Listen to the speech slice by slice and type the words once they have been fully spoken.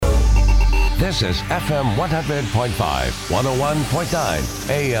This is FM 100.5, 101.9,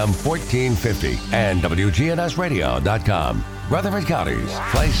 AM 1450, and WGNSradio.com. Rutherford County's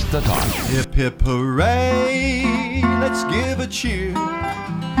place to talk. Hip, hip, hooray, let's give a cheer.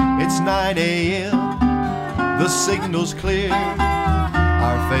 It's 9 a.m., the signal's clear.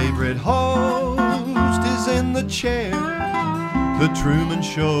 Our favorite host is in the chair. The Truman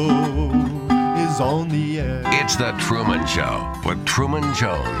Show is on the air. It's The Truman Show with Truman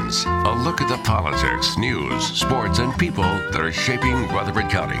Jones. A look at the politics, news, sports, and people that are shaping Rutherford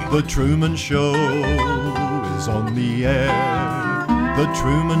County. The Truman Show is on the air. The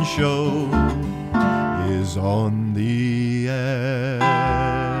Truman Show is on the air.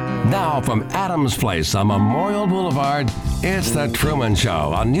 Now from Adams Place on Memorial Boulevard, it's The Truman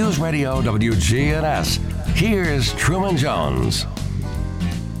Show on News Radio WGNS. Here's Truman Jones.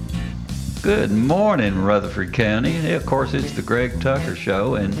 Good morning, Rutherford County. And of course, it's the Greg Tucker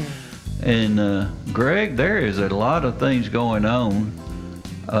Show. And Greg, there is a lot of things going on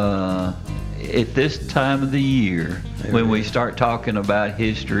at this time of the year when we start talking about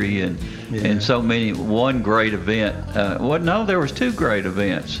history and so many. One great event. There was two great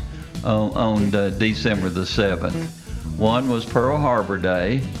events on December the 7th. One was Pearl Harbor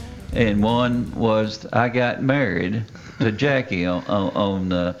Day, and one was I got married to Jackie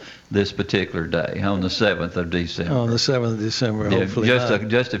on this particular day, on the 7th of December. On the 7th of December, hopefully.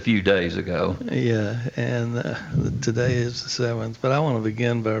 Just a few days ago. Yeah, and today is the 7th. But I want to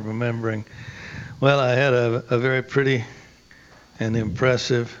begin by remembering, well, I had a very pretty and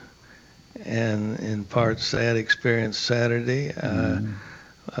impressive and in part sad experience Saturday. I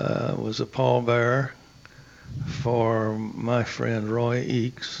was a pallbearer for my friend Roy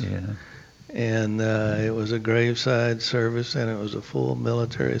Eakes. Yeah. And it was a graveside service, and it was a full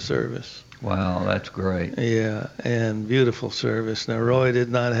military service. Wow, that's great. Yeah, and beautiful service. Now, Roy did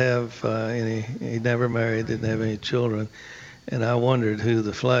not have he never married, didn't have any children, and I wondered who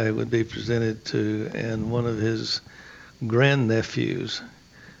the flag would be presented to, and one of his grandnephews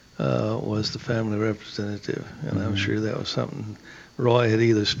was the family representative, and I'm sure that was something Roy had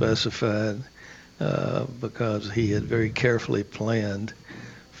either specified because he had very carefully planned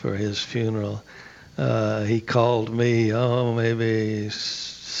for his funeral. He called me, maybe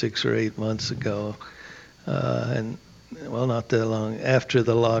 6 or 8 months ago, and not that long, after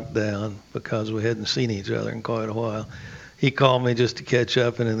the lockdown, because we hadn't seen each other in quite a while. He called me just to catch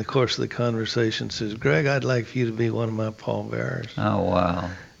up, and in the course of the conversation says, Greg, I'd like for you to be one of my pallbearers. Oh, wow.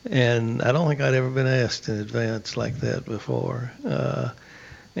 And I don't think I'd ever been asked in advance like that before.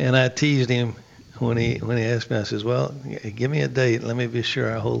 And I teased him when he asked me. I says, well, give me a date. Let me be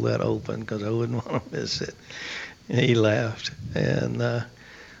sure I hold that open because I wouldn't want to miss it. And he laughed. And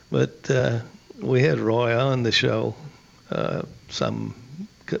but we had Roy on the show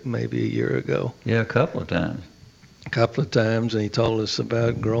maybe a year ago. Yeah, a couple of times. And he told us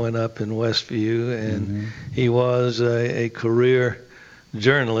about growing up in Westview, and he was a career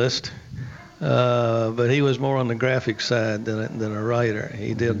journalist. But he was more on the graphic side than a writer.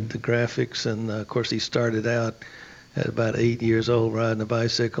 He did the graphics, and of course he started out at about 8 years old riding a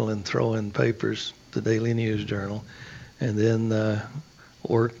bicycle and throwing papers, the Daily News Journal, and then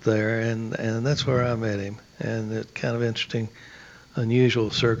worked there, and that's where I met him. And it's kind of interesting,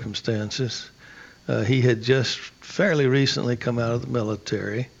 unusual circumstances. He had just fairly recently come out of the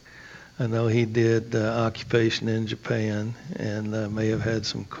military. I know he did occupation in Japan and may have had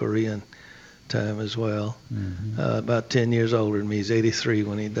some Korean time as well. About 10 years older than me. He's 83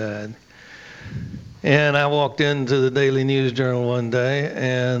 when he died. And I walked into the Daily News Journal one day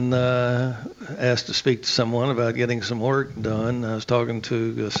and asked to speak to someone about getting some work done. I was talking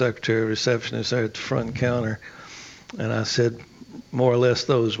to the secretary receptionist there at the front counter, and I said more or less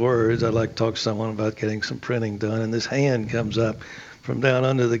those words. I'd like to talk to someone about getting some printing done. And this hand comes up from down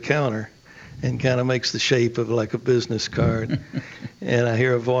under the counter and kind of makes the shape of like a business card. And I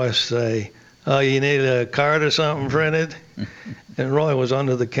hear a voice say, oh, you need a card or something printed? And Roy was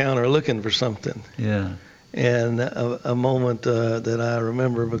under the counter looking for something. Yeah. And a moment that I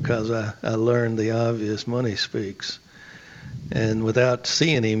remember because I learned the obvious, money speaks. And without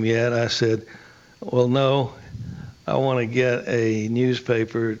seeing him yet, I said, well, no, I want to get a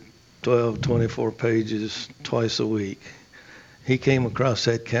newspaper, 12, 24 pages, twice a week. He came across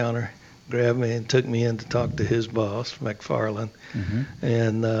that counter, grabbed me and took me in to talk to his boss, McFarland.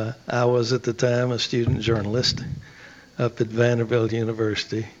 And I was at the time a student journalist up at Vanderbilt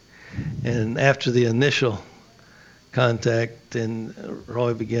University. And after the initial contact, and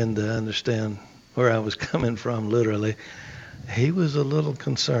Roy began to understand where I was coming from, literally, he was a little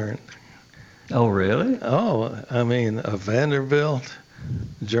concerned. Oh, really? Oh, I mean, a Vanderbilt,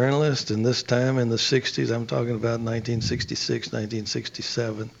 journalist, and this time in the 60s, I'm talking about 1966,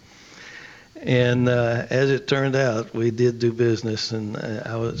 1967. And as it turned out, we did do business, and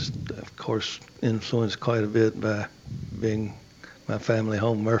I was, of course, influenced quite a bit by being my family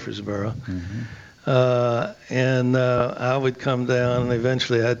home, Murfreesboro. And I would come down, and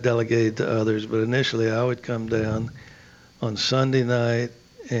eventually I'd delegate to others, but initially I would come down on Sunday night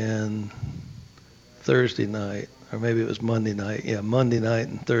and Thursday night, or maybe it was Monday night. Yeah, Monday night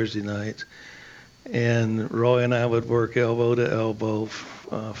and Thursday nights. And Roy and I would work elbow to elbow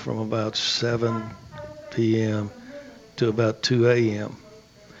from about 7 p.m. to about 2 a.m.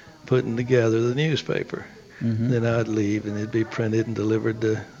 putting together the newspaper. Then I'd leave, and it'd be printed and delivered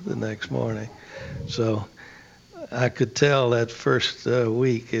the next morning. So I could tell that first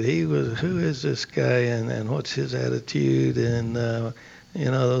week that he was, who is this guy, and what's his attitude, and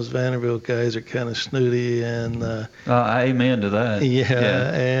those Vanderbilt guys are kind of snooty, and amen to that.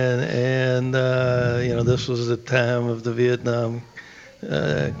 And this was the time of the Vietnam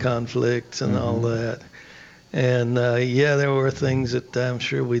conflict and all that. And there were things that I'm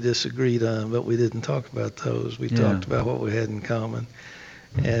sure we disagreed on, but we didn't talk about those. We talked about what we had in common.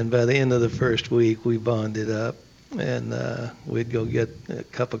 And by the end of the first week, we bonded up, and we'd go get a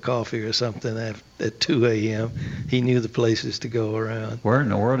cup of coffee or something at 2 a.m. He knew the places to go around. Where in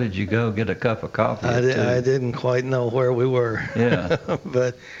the world did you go get a cup of coffee? I didn't quite know where we were. Yeah.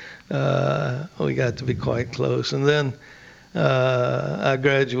 But we got to be quite close. And then I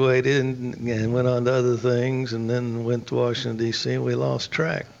graduated and went on to other things, and then went to Washington, D.C., and we lost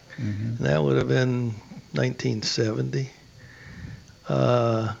track. And that would have been 1970.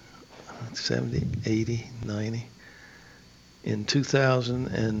 70, 80, 90. In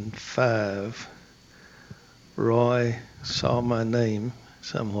 2005, Roy saw my name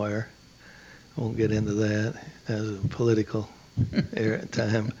somewhere. I won't get into that as a political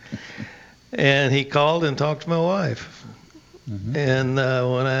time. And he called and talked to my wife. And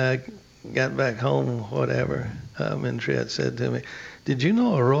when I got back home, whatever, Mintry said to me, "Did you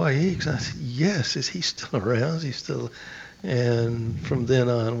know a Roy Eakes?" I said, "Yes." Is he still around? Is he still... And from then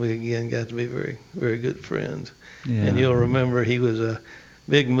on, we again got to be very, very good friends. Yeah. And you'll remember he was a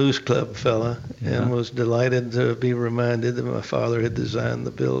big Moose Club fella, and was delighted to be reminded that my father had designed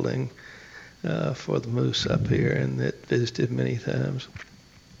the building for the Moose up here, and it visited many times.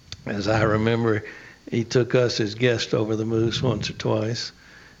 As I remember, he took us as guests over the Moose once or twice,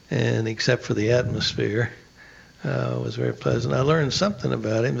 and except for the atmosphere, it was very pleasant. I learned something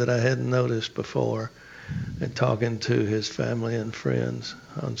about him that I hadn't noticed before. And talking to his family and friends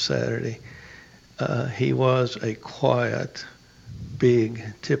on Saturday, he was a quiet, big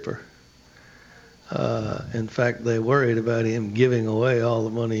tipper. In fact, they worried about him giving away all the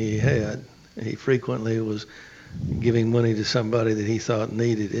money he had. He frequently was giving money to somebody that he thought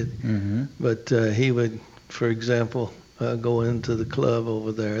needed it. But he would, for example, go into the club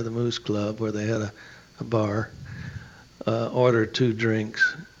over there, the Moose Club, where they had a bar, order 2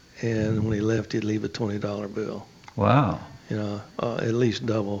 drinks, and when he left, he'd leave a $20 bill. Wow. At least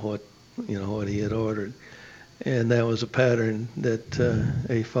double what he had ordered. And that was a pattern that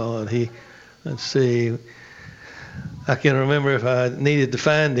he followed. Let's see, I can remember if I needed to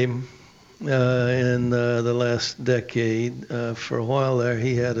find him in the last decade. For a while there,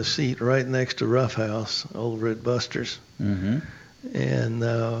 he had a seat right next to Rough House over at Buster's. And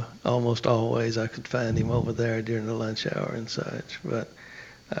almost always I could find him over there during the lunch hour and such. But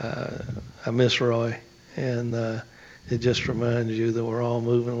I miss Roy, and it just reminds you that we're all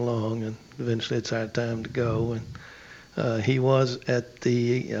moving along, and eventually it's our time to go. And he was at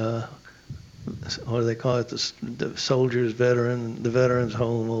the what do they call it? The soldiers' the veterans'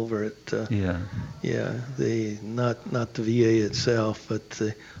 home over at the not the VA itself, but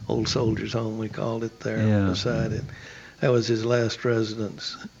the old soldiers' home, we called it there beside it. That was his last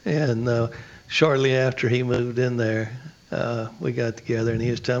residence, and shortly after he moved in there, we got together, and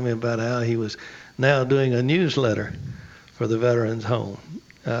he was telling me about how he was now doing a newsletter for the veterans' home.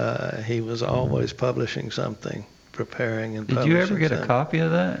 He was always publishing something, preparing and publishing. Did you ever get a copy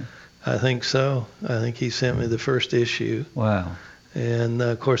of that? I think so. I think he sent me the first issue. Wow. And,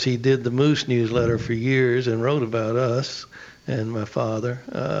 of course, he did the Moose newsletter for years and wrote about us and my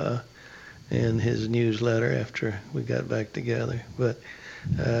father in his newsletter after we got back together. But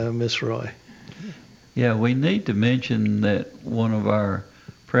Miss Roy. Yeah, we need to mention that one of our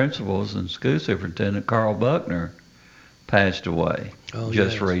principals and school superintendent, Carl Buckner, passed away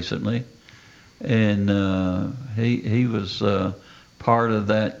just recently. And he was part of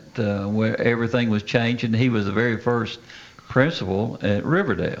that where everything was changing. He was the very first principal at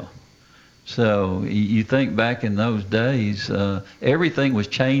Riverdale. So you think back in those days, everything was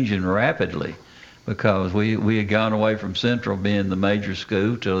changing rapidly, because we had gone away from Central being the major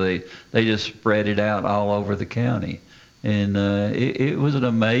school till they just spread it out all over the county. And it was an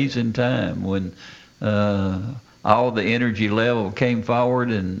amazing time when all the energy level came forward,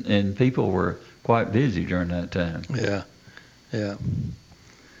 and people were quite busy during that time. Yeah, yeah.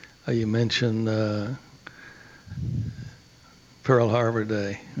 You mentioned Pearl Harbor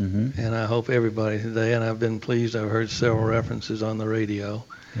Day, and I hope everybody today, and I've been pleased, I've heard several references on the radio,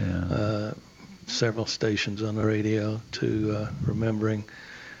 several stations on the radio, to remembering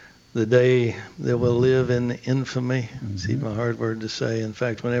the day that will live in infamy. It's even a hard word to say. In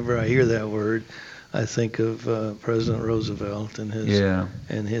fact, whenever I hear that word, I think of President Roosevelt and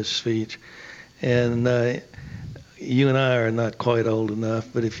his speech. And you and I are not quite old enough,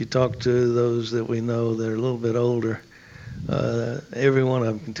 but if you talk to those that we know that are a little bit older, every one of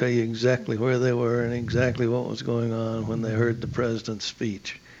them can tell you exactly where they were and exactly what was going on when they heard the president's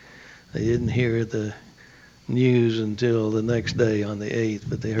speech. They didn't hear the news until the next day on the 8th,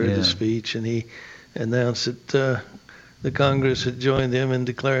 but they heard the speech, and he announced that the Congress had joined him in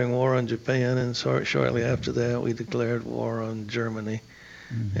declaring war on Japan, and shortly after that we declared war on Germany.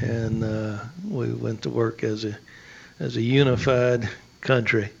 And we went to work as a unified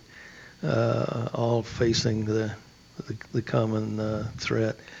country, all facing the common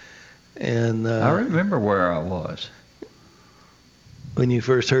threat. And I remember where I was when you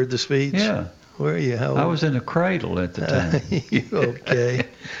first heard the speech. Yeah. Where are you? How old? I was in a cradle at the time. Okay.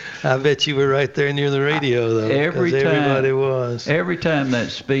 I bet you were right there near the radio, though. Everybody was. Every time that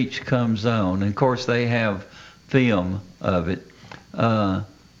speech comes on, and of course they have film of it, I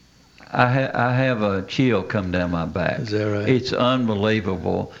have a chill come down my back. Is that right? It's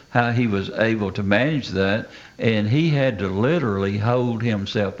unbelievable how he was able to manage that, and he had to literally hold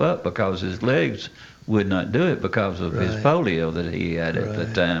himself up because his legs would not do it because of his polio that he had at the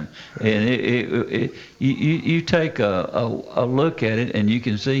time. And you take a look at it, and you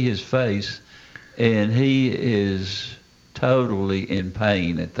can see his face, and he is totally in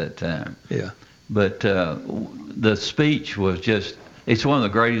pain at that time. Yeah. But the speech was just, it's one of the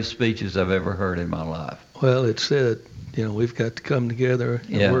greatest speeches I've ever heard in my life. Well, it said, we've got to come together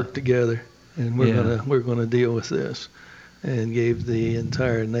and work together, and we're gonna deal with this, and gave the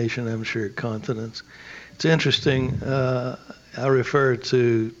entire nation, I'm sure, confidence. It's interesting. I refer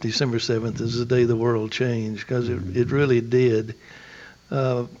to December 7th as the day the world changed, because it really did.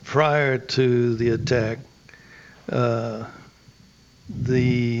 Prior to the attack,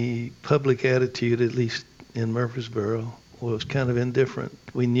 the public attitude, at least in Murfreesboro, was kind of indifferent.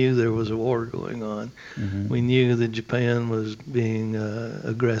 We knew there was a war going on. We knew that Japan was being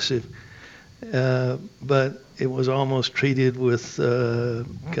aggressive, but it was almost treated with kind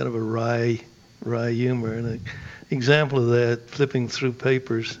of a wry humor. And an example of that, flipping through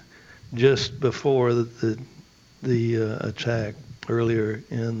papers just before the attack earlier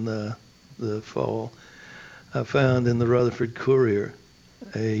in the fall, I found in the Rutherford Courier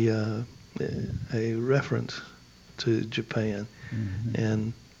a reference to Japan,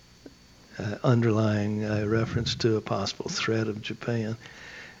 and underlying a reference to a possible threat of Japan.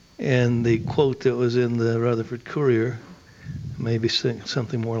 And the quote that was in the Rutherford Courier, maybe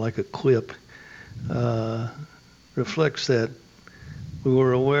something more like a quip, reflects that we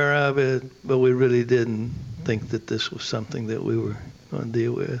were aware of it, but we really didn't think that this was something that we were going to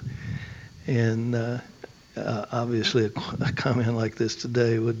deal with. And obviously a comment like this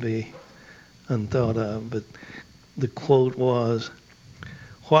today would be unthought of, but the quote was,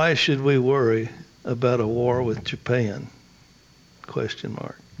 "Why should we worry about a war with Japan?" ?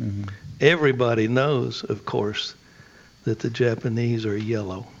 Everybody knows, of course, that the Japanese are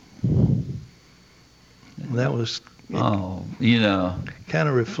yellow. And that was kind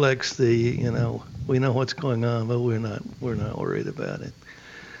of reflects the, we know what's going on, but we're not worried about it.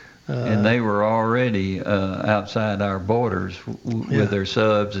 And they were already outside our borders with their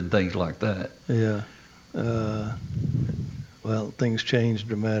subs and things like that. Yeah. Well, things changed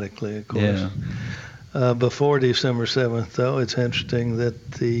dramatically, of course. Yeah. Before December 7th, though, it's interesting that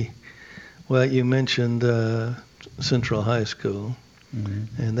you mentioned Central High School,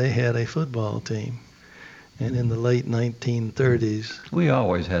 and they had a football team. And in the late 1930s... We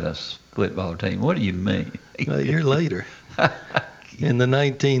always had a football team. What do you mean? You're later. In the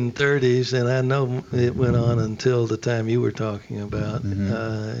 1930s, and I know it went on until the time you were talking about,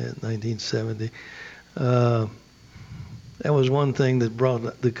 1970, that was one thing that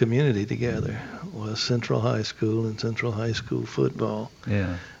brought the community together, was Central High School and Central High School football.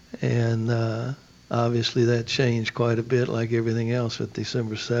 Yeah. And Obviously, that changed quite a bit, like everything else, with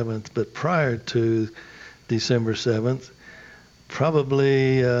December 7th. But prior to December 7th,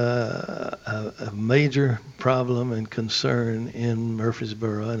 probably a major problem and concern in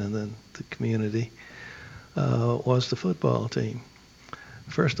Murfreesboro and then the community was the football team.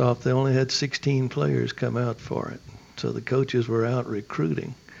 First off, they only had 16 players come out for it, so the coaches were out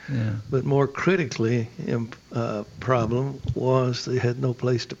recruiting. Yeah. But more critically, problem was they had no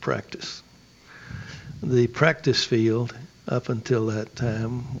place to practice. The practice field up until that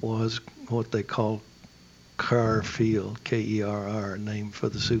time was what they called Kerr Field, Kerr, named for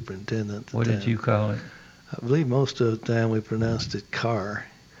the superintendent. What did you call it? I believe most of the time we pronounced it Carr,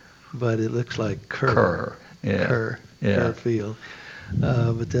 but it looks like Kerr. Kerr. Yeah. Kerr, Yeah. Kerr Field.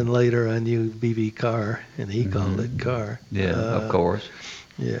 But then later I knew B.B. Carr, and he called it Carr. Yeah, of course.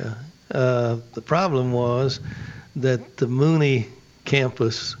 Yeah. The problem was that the Mooney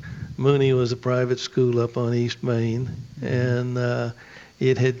campus, Mooney was a private school up on East Main, and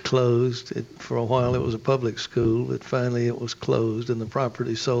it had closed. For a while it was a public school, but finally it was closed and the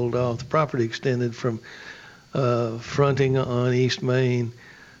property sold off. The property extended from fronting on East Main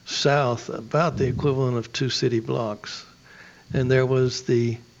south about the equivalent of 2 city blocks. And there was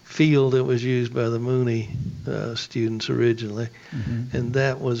the field that was used by the Mooney students originally, and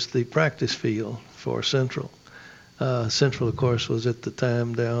that was the practice field for Central. Central, of course, was at the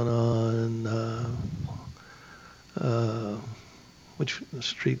time down on which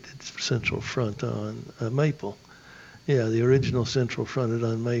street did Central front on? Maple. Yeah, the original Central fronted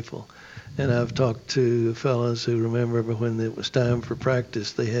on Maple. And I've talked to fellows who remember when it was time for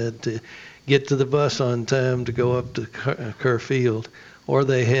practice, they had to get to the bus on time to go up to Kerr Field, or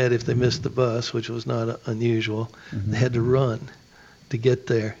they had, if they missed the bus, which was not unusual, they had to run to get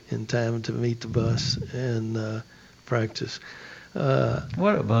there in time to meet the bus and practice.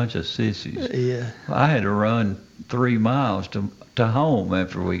 What a bunch of sissies. Yeah. I had to run 3 miles to home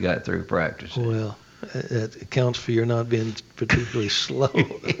after we got through practicing. Well, that accounts for your not being particularly slow.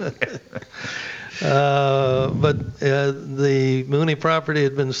 But the Mooney property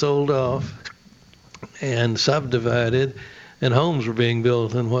had been sold off and subdivided, and homes were being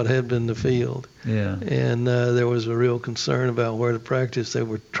built in what had been the field. Yeah. And there was a real concern about where to practice. They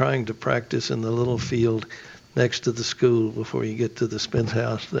were trying to practice in the little field next to the school before you get to the Spence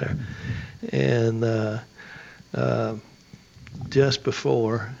house there. And just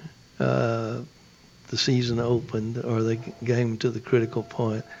before the season opened, or they came to the critical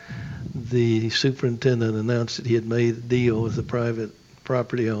point, the superintendent announced that he had made a deal with the private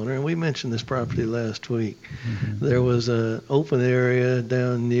property owner, and we mentioned this property last week. There was an open area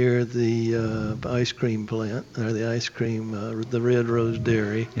down near the ice cream plant, or the ice cream, the Red Rose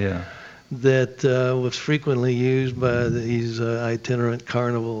Dairy, that was frequently used by these itinerant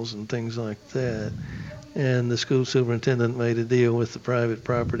carnivals and things like that. And the school superintendent made a deal with the private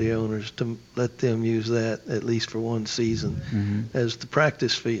property owners to let them use that at least for one season as the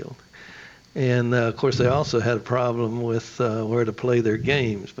practice field. And, of course, they also had a problem with where to play their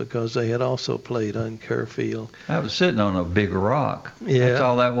games, because they had also played on Kerr Field. I was sitting on a big rock. Yeah. That's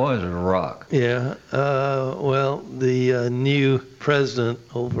all that was a rock. Yeah. Well, the new president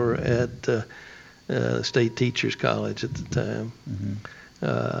over at State Teachers College at the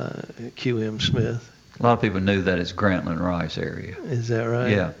time, Q.M. Smith. A lot of people knew that it's Grantland Rice area. Is that right?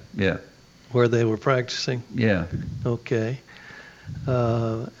 Yeah, yeah. Where they were practicing? Yeah. Okay.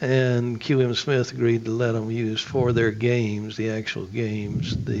 And Q.M. Smith agreed to let them use for their games, the actual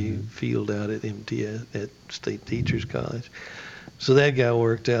games, the field out at MTS, at State Teachers College. So that got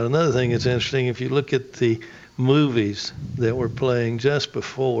worked out. Another thing that's interesting, if you look at the movies that were playing just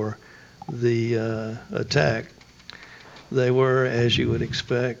before the attack, they were, as you would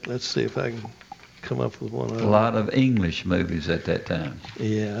expect, let's see if I can come up with one of them. A lot of English movies at that time.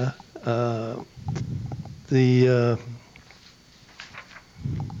 Yeah.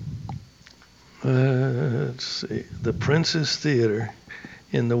 Let's see. The Princess Theater,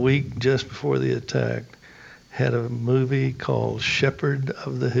 in the week just before the attack, had a movie called Shepherd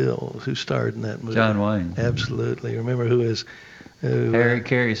of the Hills. Who starred in that movie? John Wayne. Absolutely. Remember who Harry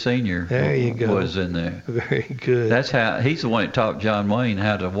Carey Sr. There you go. Was in there. Very good. That's how he's the one that taught John Wayne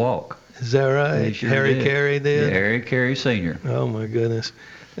how to walk. Is that right? He sure Harry did. Carey did? Yeah, Harry Carey Sr. Oh, my goodness.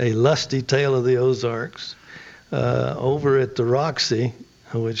 A Lusty Tale of the Ozarks. Over at the Roxy,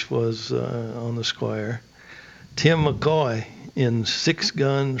 which was on the Square, Tim McCoy in Six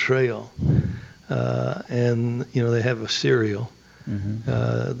Gun Trail. And, you know, they have a serial.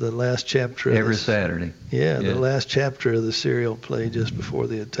 The last chapter. Every Saturday. Yeah, the last chapter of the serial played just before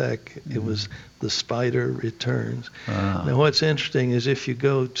the attack. It was The Spider Returns. Wow. Now, what's interesting is if you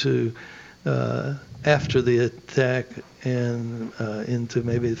go to after the attack and into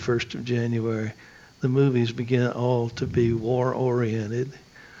maybe the 1st of January, the movies began all to be war-oriented,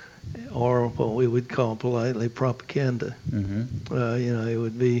 or what we would call politely propaganda. Mm-hmm. It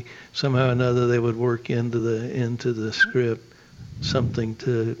would be somehow or another they would work into the script something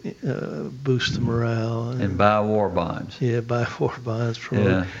to boost the morale and buy war bonds. Yeah, buy war bonds.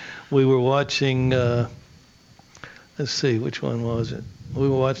 Yeah. We were watching. Let's see, which one was it? We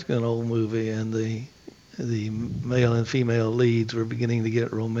were watching an old movie, and the male and female leads were beginning to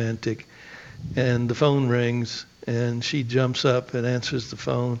get romantic, and the phone rings, and she jumps up and answers the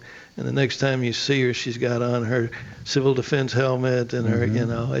phone, and the next time you see her, she's got on her civil defense helmet and her,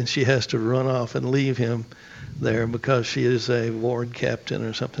 and she has to run off and leave him there because she is a ward captain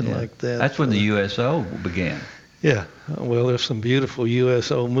or something like that. That's when the USO began. Yeah, well, there's some beautiful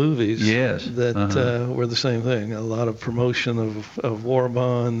USO movies that were the same thing. A lot of promotion of war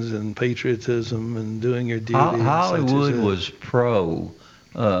bonds and patriotism and doing your duty. Hollywood was pro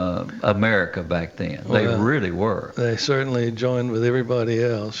America back then. They really were. They certainly joined with everybody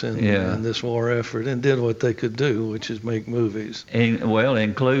else in this war effort and did what they could do, which is make movies.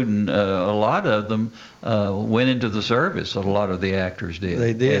 Including a lot of them went into the service. A lot of the actors did.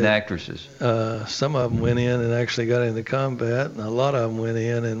 They did. And actresses. Some of them went in and actually got into combat, and a lot of them went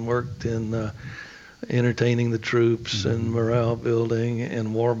in and worked in entertaining the troops and morale building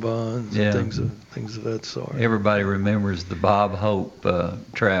and war bonds and things of that sort. Everybody remembers the Bob Hope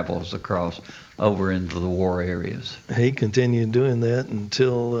travels over into the war areas. He continued doing that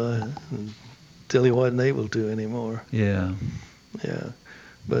until he wasn't able to anymore. Yeah. Yeah.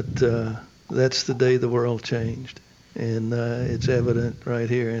 But that's the day the world changed. And it's evident right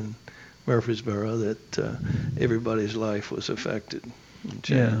here in Murfreesboro that everybody's life was affected and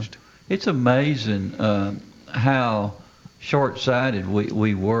changed. Yeah. It's amazing how short-sighted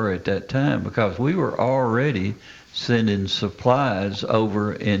we were at that time, because we were already sending supplies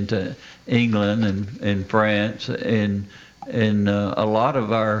over into England and France, and a lot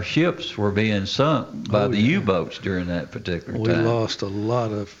of our ships were being sunk by the U-boats during that particular time. We lost a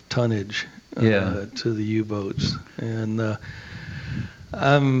lot of tonnage to the U-boats, and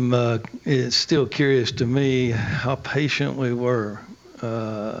it's still curious to me how patient we were.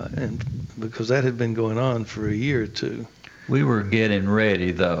 And because that had been going on for a year or two. We were getting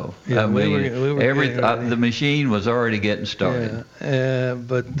ready, though. Yeah, we were getting ready. The machine was already getting started. Yeah,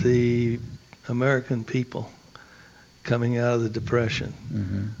 but the American people coming out of the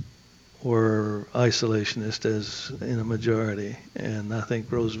Depression were isolationist as in a majority, and I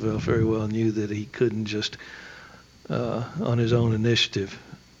think Roosevelt very well knew that he couldn't just, on his own initiative,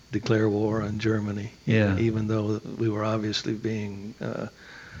 declare war on Germany, even though we were obviously being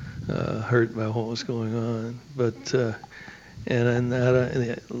hurt by what was going on. But and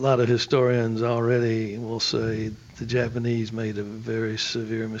a lot of historians already will say the Japanese made a very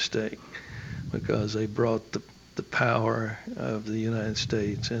severe mistake because they brought the power of the United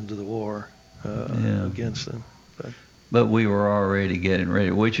States into the war against them. But we were already getting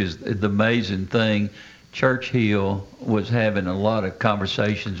ready, which is the amazing thing. Churchill was having a lot of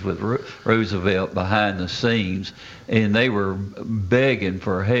conversations with Roosevelt behind the scenes, and they were begging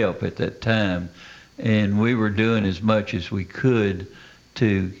for help at that time, and we were doing as much as we could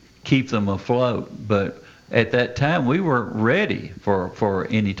to keep them afloat. But at that time, we weren't ready for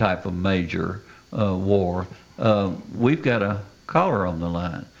any type of major war. We've got a caller on the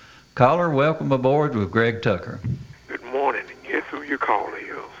line. Caller, welcome aboard with Greg Tucker. Good morning. Guess who your caller is?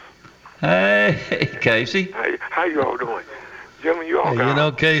 Hey, Casey. Hey, how you all doing? Gentlemen, you all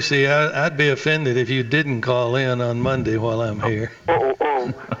got... Casey, I'd be offended if you didn't call in on Monday while I'm here.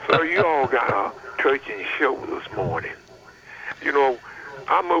 So you all got a church and show this morning. You know,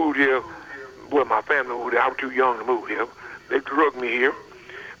 I moved here, my family moved here. I was too young to move here. They drug me here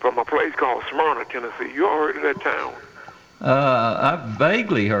from a place called Smyrna, Tennessee. You all heard of that town? I've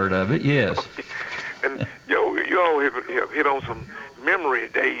vaguely heard of it, yes. And you all have hit on some memory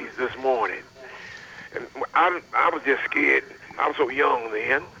days this morning. And I was just scared. I was so young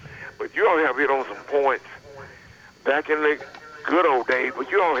then. But you all have hit on some points back in the good old days. But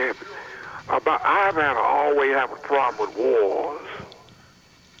you all have always have a problem with wars.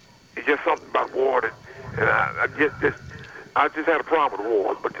 It's just something about war that, and I just had a problem with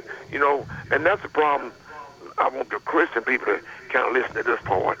wars. But and that's the problem. I want the Christian people to kind of listen to this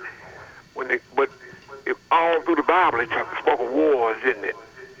part. All through the Bible, it spoke of wars, didn't it?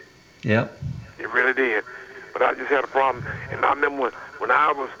 Yep. It really did. But I just had a problem. And I remember when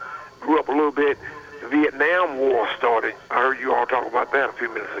I grew up a little bit, the Vietnam War started. I heard you all talk about that a few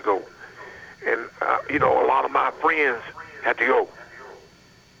minutes ago. And, a lot of my friends had to go.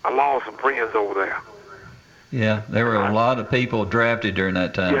 I lost some friends over there. Yeah, there were a lot of people drafted during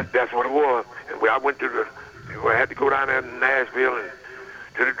that time. Yes, that's what it was. And I went to I had to go down there to Nashville and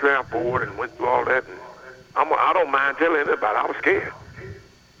to the draft board and went through all that. And I don't mind telling anybody I was scared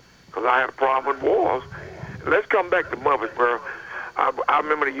because I had a problem with wars. Let's come back to Murfreesboro. I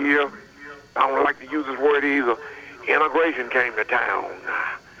remember the year, I don't like to use this word either, integration came to town.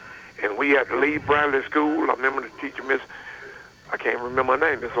 And we had to leave Bradley School. I remember the teacher, I can't remember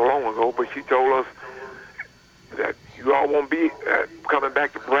her name, it's so long ago, but she told us that you all won't be coming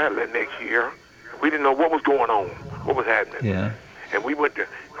back to Bradley next year. We didn't know what was going on, what was happening. Yeah. And we went to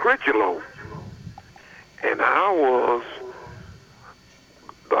Critchlow, and I was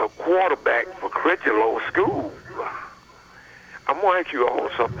the quarterback for Critchlow School. I'm going to ask you all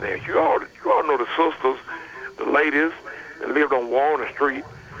something else. You all know the sisters, the ladies that lived on Walnut Street,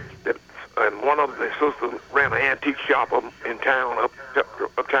 and one of the sisters ran an antique shop in town,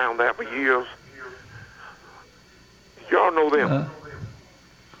 uptown there for years. Y'all know them?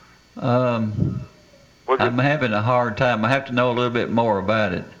 I'm having a hard time. I have to know a little bit more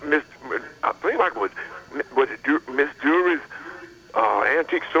about it. I think like was it Miss Jury's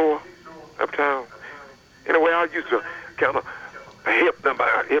antique store uptown? Anyway, I used to kind of help them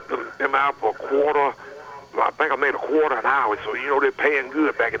out for a quarter. I think I made a quarter an hour, so they're paying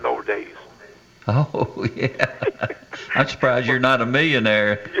good back in those days. Oh yeah, I'm surprised you're not a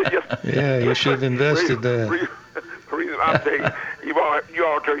millionaire. Yeah, you should have invested that. The reason I tell you, you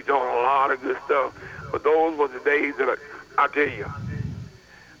all touched on a lot of good stuff, but those were the days that I tell you,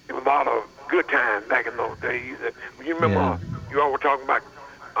 it was a lot of good times back in those days. And you remember, you all were talking about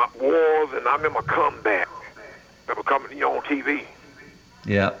wars, and I remember comeback that were coming on TV.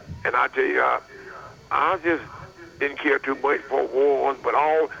 Yeah. And I tell you, I just didn't care too much for wars, but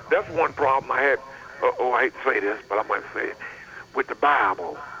that's one problem I had. I hate to say this, but I might say it, with the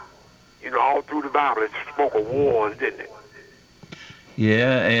Bible. All through the Bible, it spoke of wars, didn't it?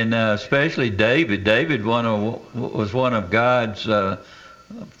 Yeah, and especially David. David was one of God's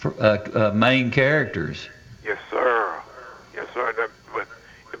main characters. Yes, sir. Yes, sir. But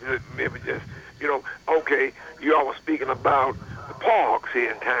it was just, okay, you all were speaking about the parks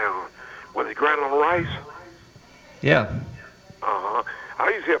here in town. Was it Granite Rice? Yeah. I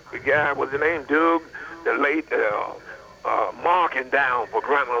used to help the guy, was his name Doug, that laid marking down for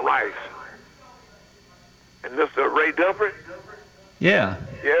Granite Rice. And Mr. Ray Duffy? Yeah.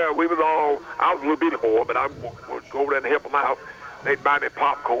 Yeah, we was I was a little bitty boy, but I would go over there and help them out. They'd buy me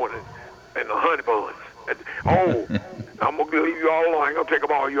popcorn and the honey buns. I'm going to leave you all alone. I ain't going to take up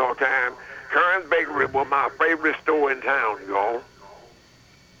all your time. Kern's Bakery was my favorite store in town, y'all.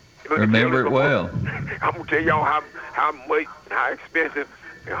 Remember it well. I'm going to tell y'all how expensive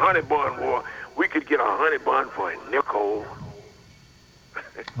the honey bun was. We could get a honey bun for a nickel.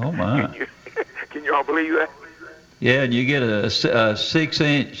 Oh, my. Can y'all believe that? Yeah, and you get a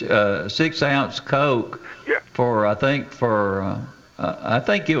 6-ounce Coke for I think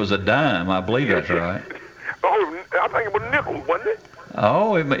it was a dime. I believe that's right. Oh, I think it was a nickel, wasn't it?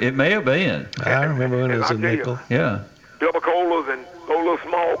 Oh, it may have been. I remember when it was a nickel. Yeah. Double colas and those little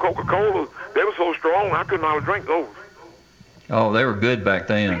small Coca-Colas, they were so strong I couldn't hardly drink those. Oh, they were good back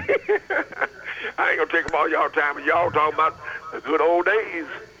then. I ain't gonna take up all y'all time, but y'all talking about the good old days.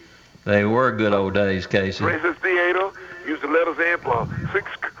 They were good old days, Casey. Princess Theater used to let us in for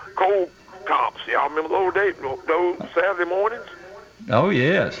 6 cold tops. Y'all remember those days, those Saturday mornings? Oh,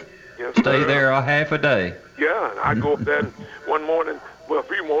 yes. Stay there a half a day. Yeah, and I'd go up there one morning, a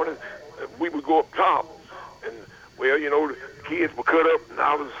few mornings, we would go up top. And, the kids were cut up, and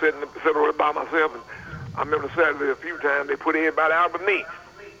I was sitting by myself. And I remember Saturday a few times they put everybody out but me.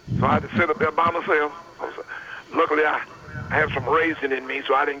 So I had to sit up there by myself. Luckily, I have some racing in me,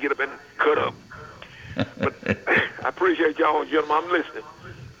 so I didn't get up and cut up. But I appreciate y'all, gentlemen. I'm listening.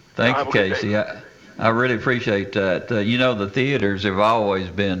 Thank you, Casey. I really appreciate that. The theaters have always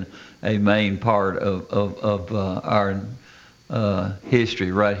been a main part of our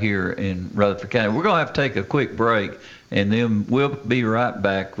history right here in Rutherford County. We're going to have to take a quick break, and then we'll be right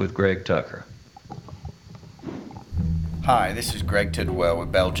back with Greg Tucker. Hi, this is Greg Tidwell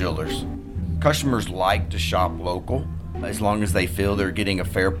with Bell Jewelers. Customers like to shop local as long as they feel they're getting a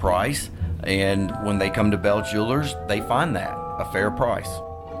fair price. And when they come to Bell Jewelers, they find that, a fair price.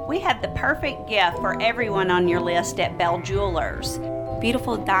 We have the perfect gift for everyone on your list at Bell Jewelers.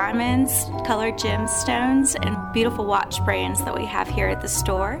 Beautiful diamonds, colored gemstones, and beautiful watch brands that we have here at the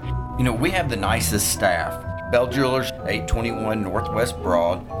store. We have the nicest staff. Bell Jewelers, 821 Northwest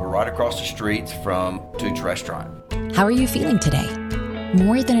Broad. We're right across the street from Toots Restaurant. How are you feeling today?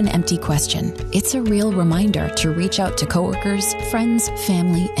 More than an empty question, it's a real reminder to reach out to coworkers, friends,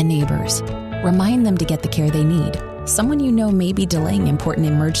 family, and neighbors. Remind them to get the care they need. Someone you know may be delaying important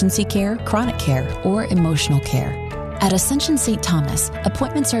emergency care, chronic care, or emotional care. At Ascension St. Thomas,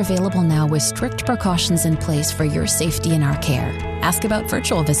 appointments are available now with strict precautions in place for your safety and our care. Ask about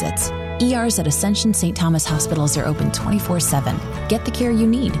virtual visits. ERs at Ascension St. Thomas hospitals are open 24/7. Get the care you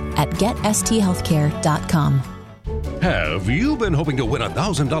need at getsthealthcare.com. Have you been hoping to win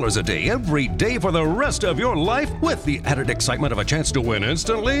 $1,000 a day every day for the rest of your life with the added excitement of a chance to win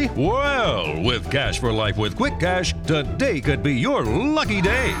instantly? Well, with Cash for Life with Quick Cash, today could be your lucky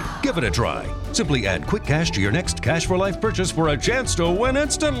day. Give it a try. Simply add Quick Cash to your next Cash for Life purchase for a chance to win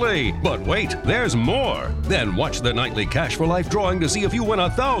instantly. But wait, there's more. Then watch the nightly Cash for Life drawing to see if you win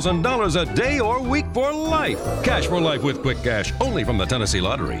 $1,000 a day or week for life. Cash for Life with Quick Cash, only from the Tennessee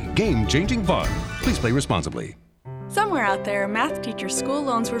Lottery. Game-changing fun. Please play responsibly. Somewhere out there, a math teacher's school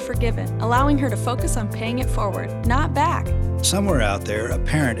loans were forgiven, allowing her to focus on paying it forward, not back. Somewhere out there, a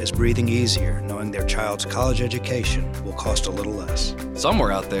parent is breathing easier, knowing their child's college education will cost a little less.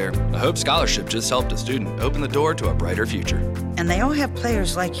 Somewhere out there, a Hope Scholarship just helped a student open the door to a brighter future. And they all have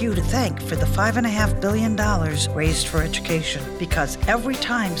players like you to thank for the $5.5 billion raised for education. Because every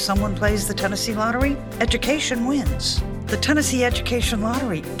time someone plays the Tennessee Lottery, education wins. The Tennessee Education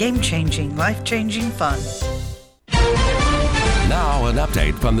Lottery. Game-changing, life-changing fun. Now an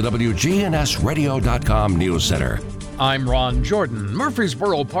update from the WGNSradio.com News Center. I'm Ron Jordan.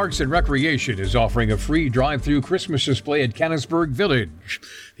 Murfreesboro Parks and Recreation is offering a free drive-through Christmas display at Canonsburg Village.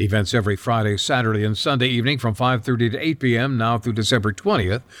 The event's every Friday, Saturday, and Sunday evening from 5:30 to 8 p.m. now through December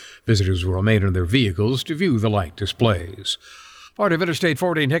 20th. Visitors will remain in their vehicles to view the light displays. Part of Interstate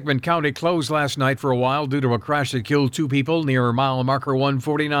 40 in Hickman County closed last night for a while due to a crash that killed 2 people near mile marker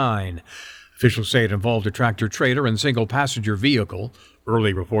 149. Officials say it involved a tractor-trailer and single-passenger vehicle.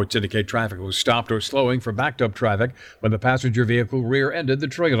 Early reports indicate traffic was stopped or slowing for backed-up traffic when the passenger vehicle rear-ended the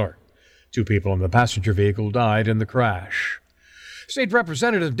trailer. 2 people in the passenger vehicle died in the crash. State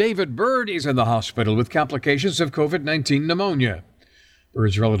Representative David Byrd is in the hospital with complications of COVID-19 pneumonia.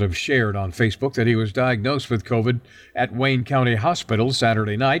 Byrd's relatives shared on Facebook that he was diagnosed with COVID at Wayne County Hospital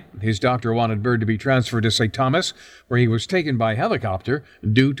Saturday night. His doctor wanted Byrd to be transferred to St. Thomas, where he was taken by helicopter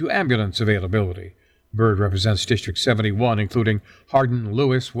due to ambulance availability. Byrd represents District 71, including Hardin,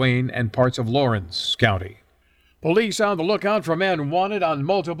 Lewis, Wayne, and parts of Lawrence County. Police on the lookout for men wanted on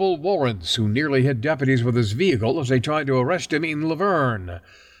multiple warrants who nearly hit deputies with his vehicle as they tried to arrest him in Laverne.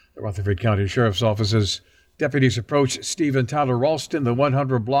 The Rutherford County Sheriff's Office's deputies approached Stephen Tyler Ralston, the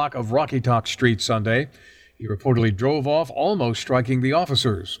 100 block of Rocky Talk Street Sunday. He reportedly drove off, almost striking the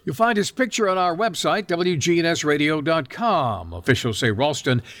officers. You'll find his picture on our website, WGNSradio.com. Officials say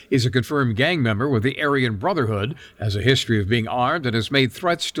Ralston is a confirmed gang member with the Aryan Brotherhood, has a history of being armed, and has made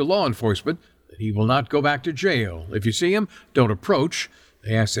threats to law enforcement that he will not go back to jail. If you see him, don't approach.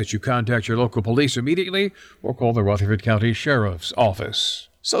 They ask that you contact your local police immediately or call the Rutherford County Sheriff's Office.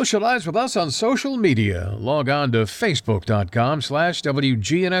 Socialize with us on social media. Log on to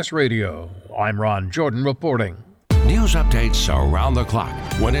facebook.com/WGNS Radio. I'm Ron Jordan reporting. News updates around the clock,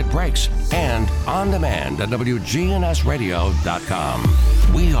 when it breaks, and on demand at WGNSradio.com.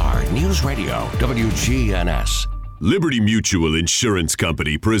 We are News Radio WGNS. Liberty Mutual Insurance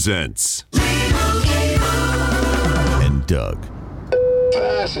Company presents and Doug.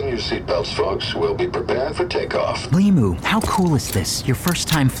 Fasten your seatbelts, folks. We'll be preparing for takeoff. Limu, how cool is this? Your first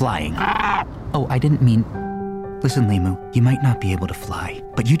time flying. Oh, I didn't mean... Listen, Limu, you might not be able to fly,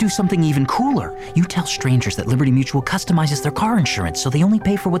 but you do something even cooler. You tell strangers that Liberty Mutual customizes their car insurance so they only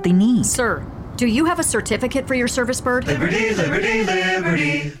pay for what they need. Sir, do you have a certificate for your service bird? Liberty, liberty,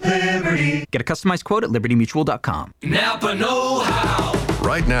 liberty, liberty. Get a customized quote at libertymutual.com. Napa know-how.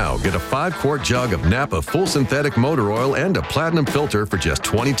 Right now, get a 5-quart jug of Napa full synthetic motor oil and a platinum filter for just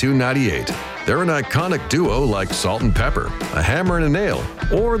 $22.98. They're an iconic duo like Salt and Pepper, a hammer and a nail,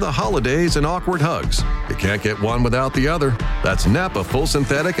 or the holidays and awkward hugs. You can't get one without the other. That's Napa full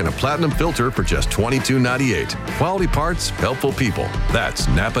synthetic and a platinum filter for just $22.98. Quality parts, helpful people. That's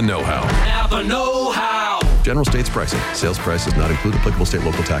Napa know-how. Napa know-how. General States pricing. Sales price does not include applicable state,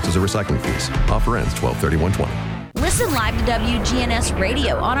 local taxes, or recycling fees. Offer ends 12/31/20. Listen live to WGNS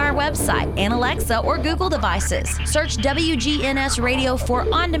Radio on our website and Alexa or Google devices. Search WGNS Radio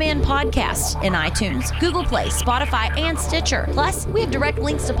for on-demand podcasts in iTunes, Google Play, Spotify, and Stitcher. Plus, we have direct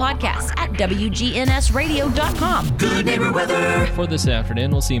links to podcasts at WGNSradio.com. Good neighbor weather. For this afternoon,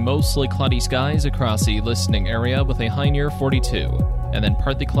 we'll see mostly cloudy skies across the listening area with a high near 42, and then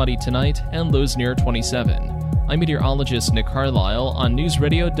partly cloudy tonight and lows near 27. I'm meteorologist Nick Carlisle on News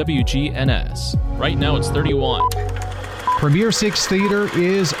Radio WGNS. Right now it's 31. Premier Six Theater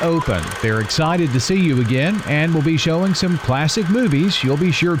is open. They're excited to see you again and will be showing some classic movies you'll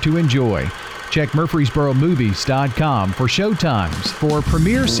be sure to enjoy. Check MurfreesboroMovies.com for showtimes for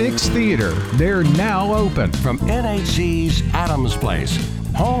Premier Six Theater. They're now open. From NHC's Adams Place,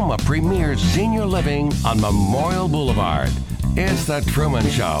 home of Premier Senior Living on Memorial Boulevard. It's The Truman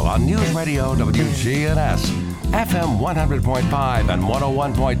Show on News Radio WGNS, FM 100.5 and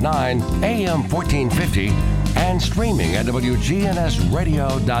 101.9, AM 1450, and streaming at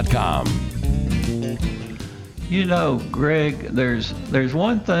WGNSradio.com. You know, Greg, there's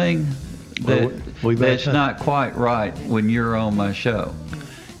one thing that's not quite right when you're on my show.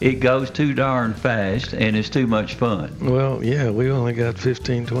 It goes too darn fast, and it's too much fun. Well, yeah, we only got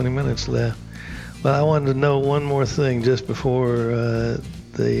 15, 20 minutes left. But I wanted to know one more thing just before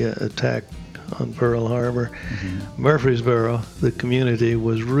the attack on Pearl Harbor. Mm-hmm. Murfreesboro, the community,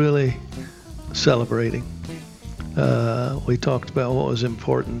 was really celebrating. We talked about what was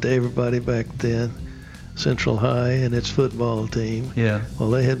important to everybody back then. Central High and its football team. Yeah. Well,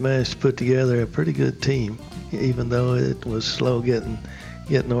 they had managed to put together a pretty good team, even though it was slow getting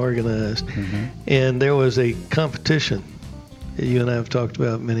organized. Mm-hmm. And there was a competition that you and I have talked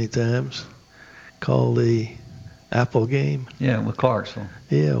about many times called the Apple Game. Yeah, with Clarksville.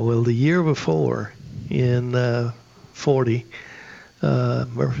 Yeah, well, the year before, in 40,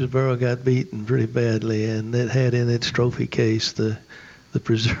 Murfreesboro got beaten pretty badly, and it had in its trophy case the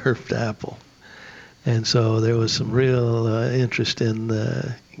preserved apple. And so there was some real interest in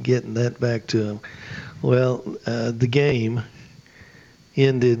getting that back to them. Well, the game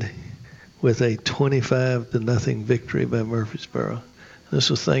ended with a 25-0 victory by Murfreesboro.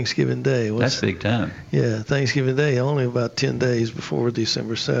 This was Thanksgiving Day. That's big time. Yeah, Thanksgiving Day, only about 10 days before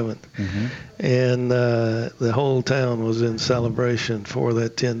December 7th. Mm-hmm. And the whole town was in celebration for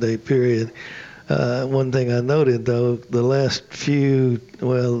that 10-day period. One thing I noted, though, the last few,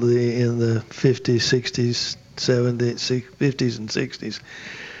 in the 50s, 60s, 70s, 50s, and 60s,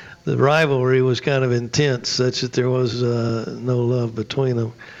 the rivalry was kind of intense, such that there was no love between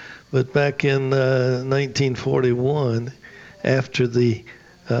them. But back in 1941, after the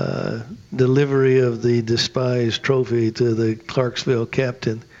delivery of the despised trophy to the Clarksville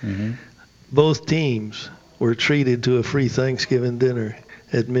captain, mm-hmm. both teams were treated to a free Thanksgiving dinner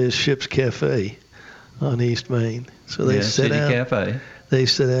at Ms. Ship's Cafe on East Main. So they sat City down. Cafe. They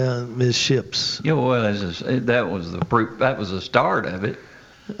sat down, Ms. Ship's. Yeah, well, that was the start of it.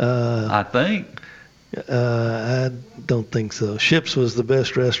 I think. I don't think so. Ship's was the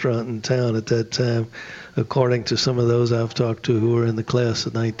best restaurant in town at that time, according to some of those I've talked to who were in the class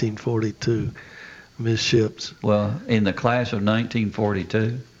of 1942. Ms. Ship's. Well, in the class of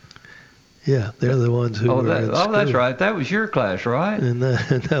 1942. Yeah, they're the ones who were at school. That's right. That was your class, right? And no,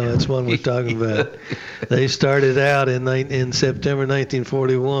 that's one we're talking about. They started out in September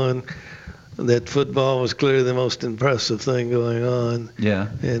 1941. That football was clearly the most impressive thing going on. Yeah.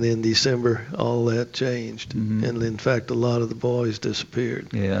 And in December, all that changed. Mm-hmm. And in fact, a lot of the boys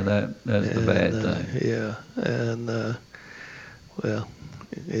disappeared. Yeah, that's the bad thing. Yeah, and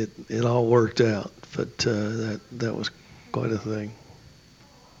it all worked out, but that was quite a thing.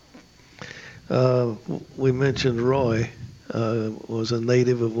 We mentioned Roy was a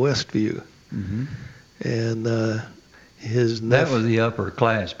native of Westview, mm-hmm. and his nephew. That was the upper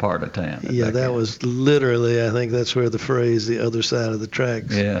class part of town. Yeah, that was literally, I think that's where the phrase "the other side of the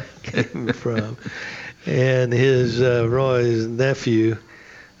tracks" came from. And his Roy's nephew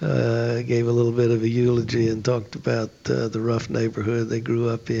gave a little bit of a eulogy and talked about the rough neighborhood they grew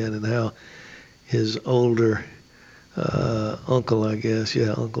up in and how his older uncle, I guess,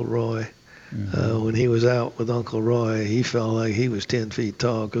 Uncle Roy. Mm-hmm. When he was out with Uncle Roy, he felt like he was 10 feet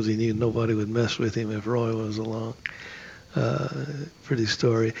tall because he knew nobody would mess with him if Roy was along. Pretty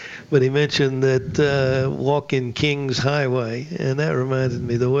story. But he mentioned that walking Kings Highway, and that reminded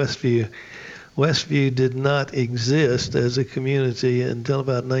me, the Westview did not exist as a community until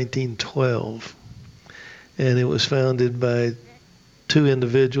about 1912. And it was founded by two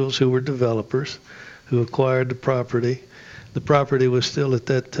individuals who were developers who acquired the property. The property was still at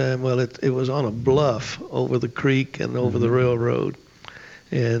that time, it was on a bluff over the creek and over mm-hmm. the railroad.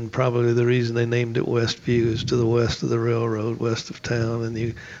 And probably the reason they named it Westview is to the west of the railroad, west of town, and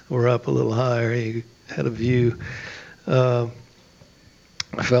you were up a little higher, you had a view. A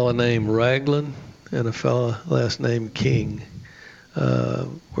fellow named Ragland and a fellow last name King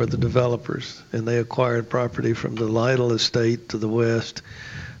were the developers, and they acquired property from the Lytle estate to the west,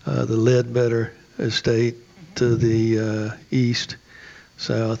 the Ledbetter estate to the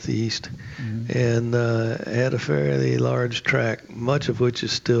southeast, mm-hmm. and had a fairly large tract, much of which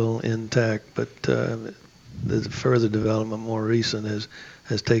is still intact, but the further development, more recent,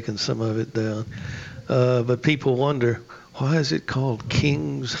 has taken some of it down. But people wonder, why is it called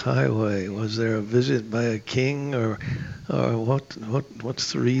King's Highway? Was there a visit by a king, or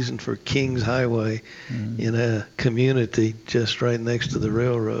what's the reason for King's Highway in a community just right next to the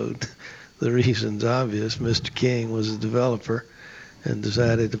railroad? The reason's obvious. Mr. King was a developer and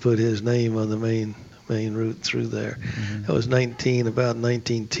decided to put his name on the main route through there. That was about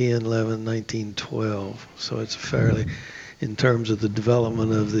 1910, 11, 1912. So it's fairly, in terms of the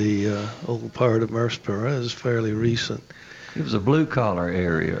development of the old part of Murfreesboro, it's fairly recent. It was a blue-collar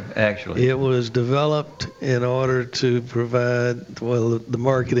area, actually. It was developed in order to provide, well, the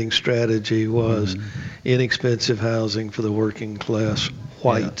marketing strategy was inexpensive housing for the working class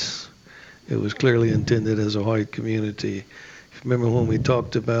whites. Yeah. It was clearly intended as a white community. Remember when we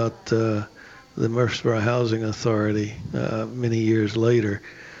talked about the Murfreesboro Housing Authority many years later,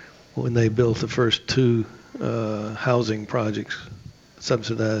 when they built the first two housing projects,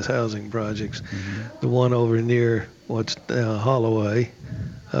 subsidized housing projects. The one over near what's now Holloway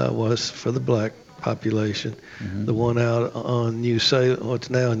was for the black population. The one out on New Salem, what's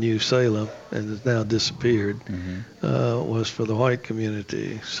now New Salem, and has now disappeared, was for the white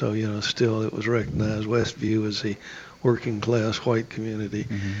community. So, still it was recognized Westview as the working class white community.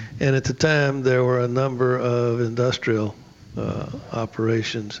 And at the time, there were a number of industrial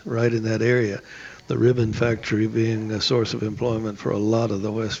operations right in that area. The ribbon factory being a source of employment for a lot of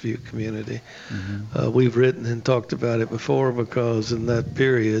the Westview community. We've written and talked about it before because in that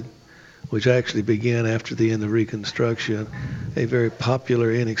period, which actually began after the end of Reconstruction, a very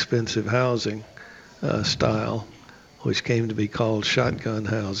popular, inexpensive housing style, which came to be called shotgun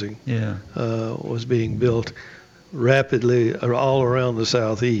housing, was being built rapidly all around the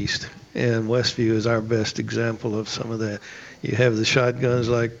southeast. And Westview is our best example of some of that. You have the shotguns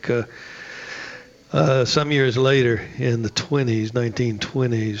like some years later in the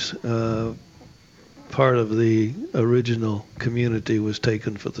 1920s, part of the original community was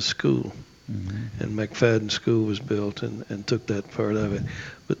taken for the school. And McFadden School was built and took that part of it.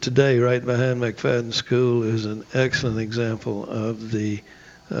 But today, right behind McFadden School is an excellent example of the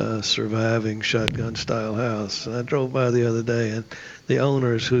surviving shotgun-style house. And I drove by the other day, and the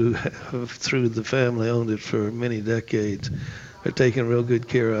owners who have, through the family, owned it for many decades are taking real good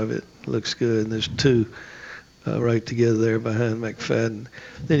care of it. Looks good. And there's two right together there behind McFadden.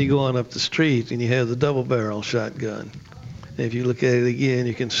 Then you go on up the street, and you have the double-barrel shotgun. And if you look at it again,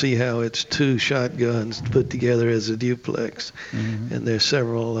 you can see how it's two shotguns put together as a duplex. And there's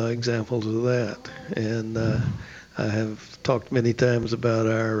several examples of that. And I have talked many times about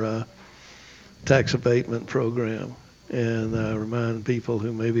our tax abatement program, and I remind people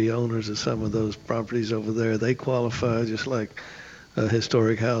who may be owners of some of those properties over there, they qualify just like a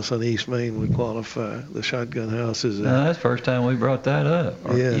historic house on East Main would qualify. The shotgun house is that's the first time we brought that up.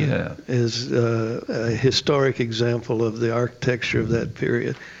 Is a historic example of the architecture of that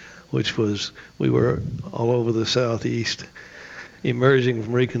period, which was, we were all over the southeast. Emerging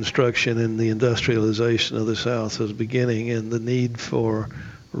from Reconstruction and the industrialization of the South was beginning, and the need for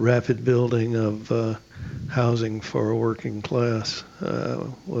rapid building of housing for a working class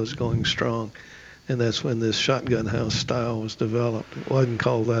was going strong. And that's when this shotgun house style was developed. It wasn't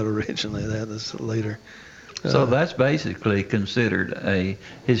called that originally, that is later. So that's basically considered a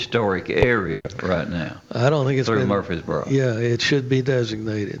historic area right now. I don't think it's through Murfreesboro. Yeah, it should be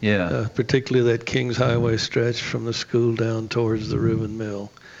designated. Yeah. Particularly that Kings Highway stretch from the school down towards the ribbon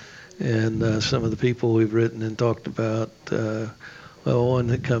mill. And some of the people we've written and talked about, well, one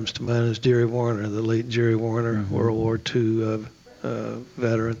that comes to mind is Jerry Warner, the late Jerry Warner, World War II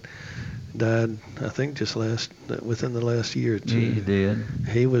veteran. Died, I think, within the last year or two. He did.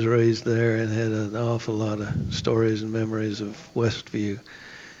 He was raised there and had an awful lot of stories and memories of Westview,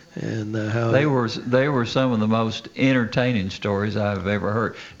 and how they were some of the most entertaining stories I've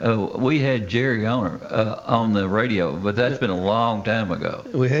ever heard. We had Jerry on the radio, but that's been a long time ago.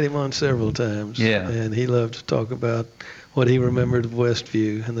 We had him on several times. Yeah, and he loved to talk about what he remembered of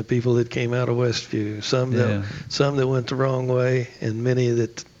Westview and the people that came out of Westview. Some that went the wrong way, and many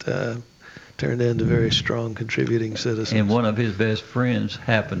that turned into very strong contributing citizens. And one of his best friends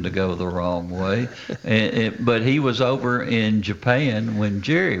happened to go the wrong way. But he was over in Japan when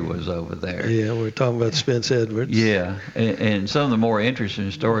Jerry was over there. Yeah, we're talking about Spence Edwards. Yeah, and some of the more interesting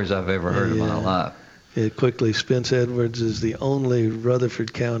stories I've ever heard in my life. Quickly, Spence Edwards is the only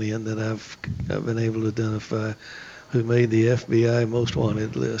Rutherford Countyan that I've been able to identify who made the FBI most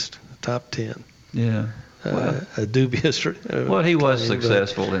wanted list, top 10. Yeah. A dubious. Well, he was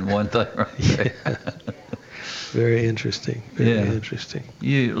successful in one thing, right? Very interesting. Very interesting.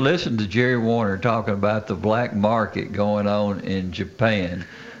 You listen to Jerry Warner talking about the black market going on in Japan.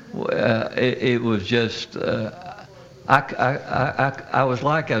 It was just, I was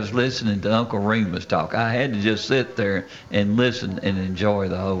like I was listening to Uncle Remus talk. I had to just sit there and listen and enjoy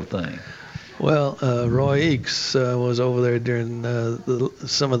the whole thing. Well, Roy Eakes was over there during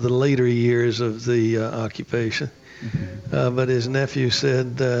some of the later years of the occupation. Mm-hmm. But his nephew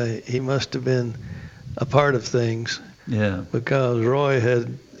said he must have been a part of things. Yeah. Because Roy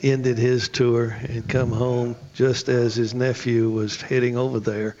had ended his tour and come home just as his nephew was heading over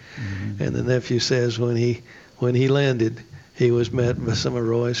there. Mm-hmm. And the nephew says when he landed, he was met by some of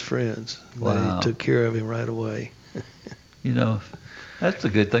Roy's friends. Wow. They took care of him right away. You know, that's the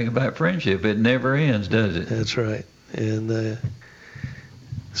good thing about friendship. It never ends, does it? That's right. And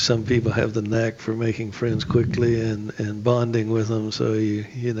some people have the knack for making friends quickly and bonding with them, so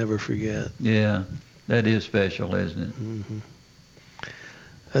you never forget. Yeah, that is special, isn't it? Mm-hmm.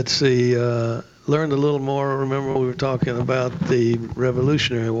 Let's see, learned a little more. Remember we were talking about the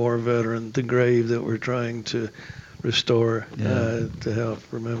Revolutionary War veteran, the grave that we're trying to restore to help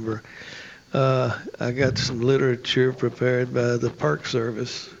remember. I got some literature prepared by the Park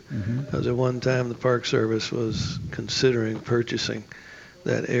Service, because at one time the Park Service was considering purchasing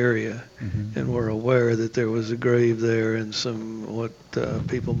that area, and were aware that there was a grave there and some what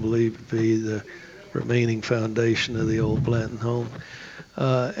people believe to be the remaining foundation of the old Blanton home.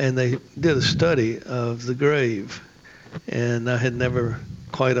 And they did a study of the grave, and I had never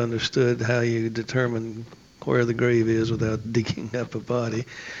quite understood how you determine where the grave is without digging up a body.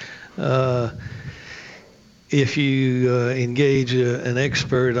 If you engage an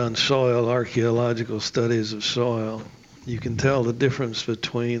expert on soil, archaeological studies of soil, you can tell the difference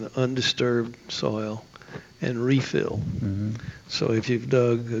between undisturbed soil and refill. Mm-hmm. So if you've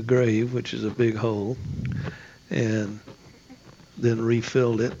dug a grave, which is a big hole, and then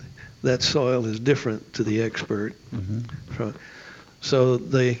refilled it, that soil is different to the expert. Mm-hmm. So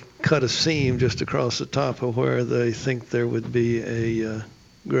they cut a seam just across the top of where they think there would be a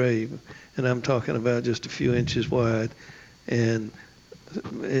grave, and I'm talking about just a few inches wide, and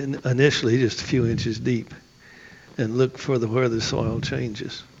initially just a few inches deep, and look for where the soil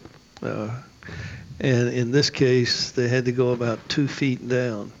changes. And in this case, they had to go about 2 feet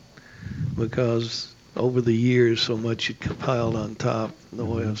down, because over the years so much had piled on top in the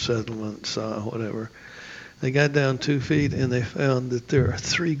way of settlement, whatever. They got down 2 feet and they found that there are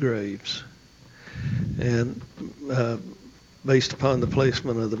 3 graves. And based upon the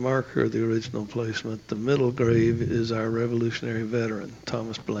placement of the marker, the original placement, the middle grave is our Revolutionary veteran,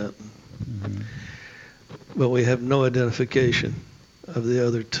 Thomas Blanton. Mm-hmm. But we have no identification of the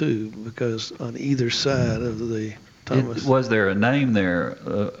other 2, because on either side of the Thomas... Was there a name there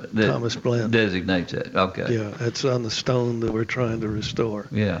that Thomas Blanton designates it? Okay. Yeah, it's on the stone that we're trying to restore.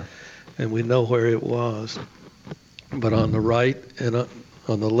 Yeah. And we know where it was. But on the right and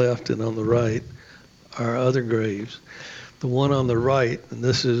on the left and on the right are other graves. The one on the right, and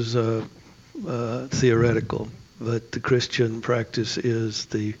this is theoretical, but the Christian practice is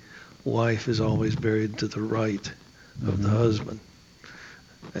the wife is always buried to the right of the husband.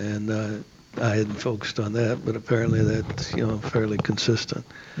 And I hadn't focused on that, but apparently that's fairly consistent.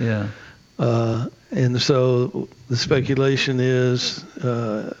 Yeah. And so the speculation is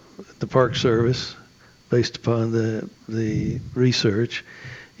the Park Service, based upon the research,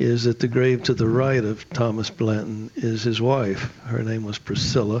 is that the grave to the right of Thomas Blanton is his wife. Her name was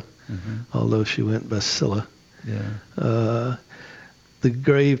Priscilla, although she went by Scylla. Yeah. The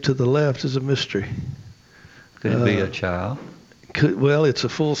grave to the left is a mystery. Could it be a child? Well, it's a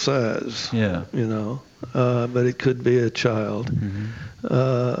full size. Yeah. But it could be a child.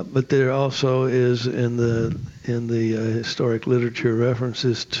 Mm-hmm. But there also is in the historic literature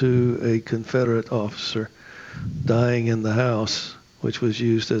references to a Confederate officer dying in the house, which was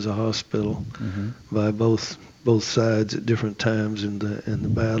used as a hospital by both sides at different times in the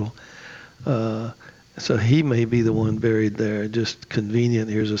battle. So he may be the one buried there. Just convenient.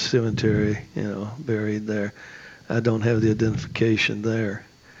 Here's a cemetery, buried there. I don't have the identification there.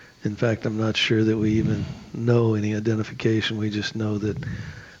 In fact, I'm not sure that we even know any identification. We just know that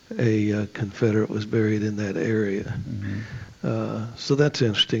a Confederate was buried in that area. So that's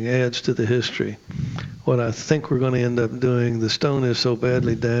interesting. Adds to the history. What I think we're going to end up doing, the stone is so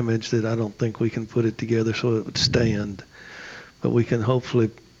badly damaged that I don't think we can put it together so it would stand. But we can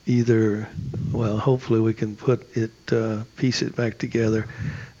hopefully hopefully we can put it, piece it back together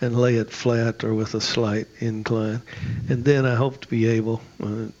and lay it flat or with a slight incline. And then I hope to be able,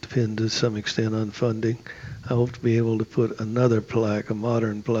 depend to some extent on funding, I hope to be able to put another plaque, a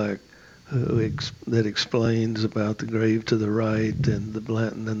modern plaque, that explains about the grave to the right and the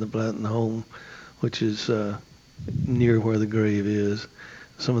Blanton home, which is near where the grave is.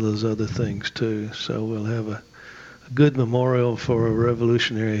 Some of those other things too. So we'll have a good memorial for a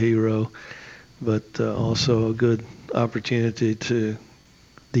revolutionary hero, but also a good opportunity to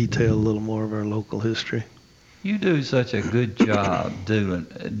detail a little more of our local history. You do such a good job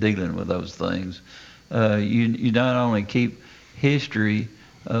dealing with those things. You not only keep history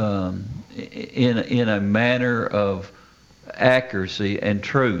in a manner of accuracy and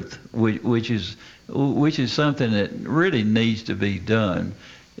truth, which is something that really needs to be done.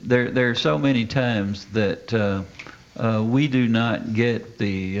 There are so many times that we do not get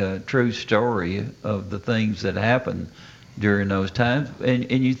the true story of the things that happened during those times. And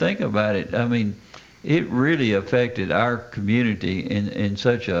you think about it, I mean, it really affected our community in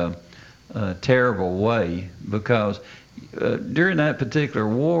such a terrible way, because during that particular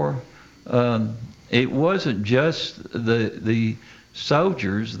war, it wasn't just the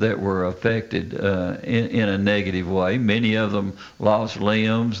soldiers that were affected in a negative way. Many of them lost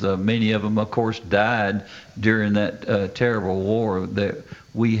limbs. Many of them, of course, died during that terrible war that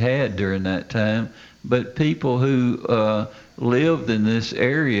we had during that time. But people who lived in this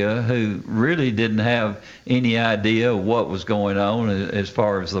area who really didn't have any idea what was going on as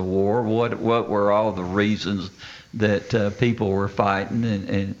far as the war, what were all the reasons that people were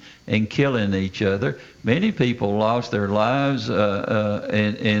fighting and killing each other. Many people lost their lives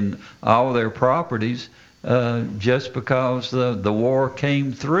and all their properties just because the war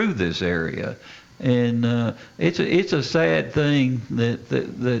came through this area. And it's a sad thing that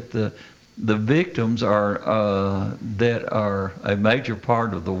the victims that are a major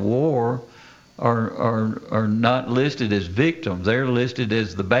part of the war are not listed as victims. They're listed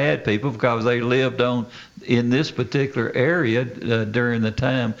as the bad people because they lived in this particular area during the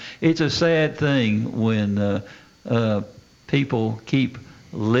time. It's a sad thing when people keep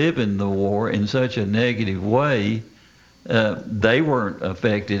living the war in such a negative way. They weren't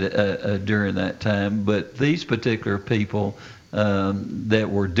affected during that time, but these particular people that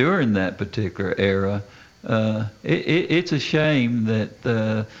were during that particular era, it's a shame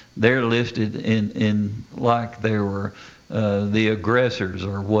that they're listed in like they were the aggressors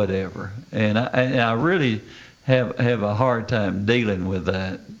or whatever. And I really have a hard time dealing with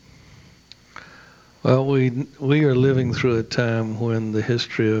that. Well, we are living through a time when the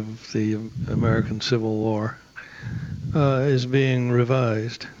history of the American Civil War is being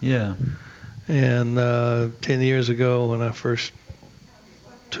revised. Yeah. And 10 years ago, when I first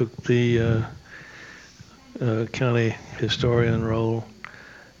took the county historian role,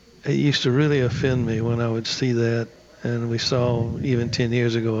 it used to really offend me when I would see that, and we saw even 10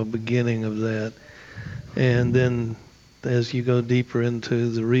 years ago a beginning of that. And then as you go deeper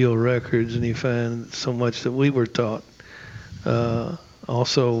into the real records and you find so much that we were taught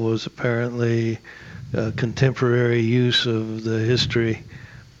also was apparently contemporary use of the history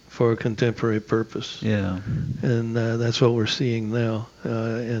for a contemporary purpose. Yeah. And that's what we're seeing now,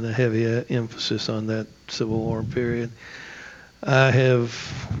 and a heavy emphasis on that Civil War period. I have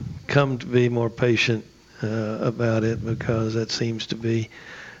come to be more patient about it because that seems to be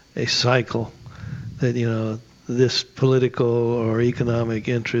a cycle that, this political or economic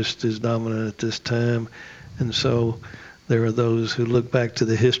interest is dominant at this time, and so there are those who look back to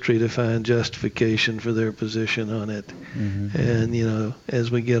the history to find justification for their position on it. Mm-hmm. And,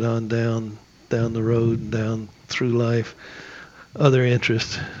 as we get on down the road, down through life, other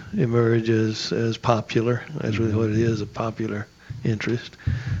interests emerge as popular. That's really what it is, a popular interest.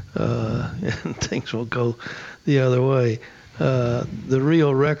 And things will go the other way. The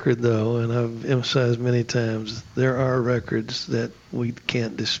real record, though, and I've emphasized many times, there are records that we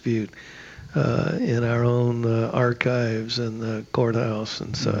can't dispute. In our own archives and the courthouse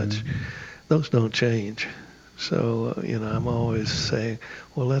and such. Mm-hmm. Those don't change. So, I'm always saying,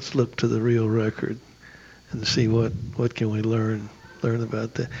 well, let's look to the real record and see what can we learn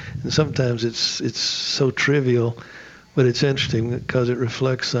about that. And sometimes it's so trivial, but it's interesting because it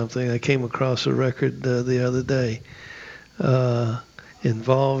reflects something. I came across a record the other day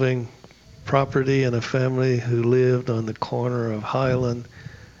involving property and a family who lived on the corner of Highland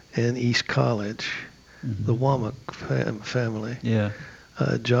and East College, mm-hmm. the Womack family. Yeah.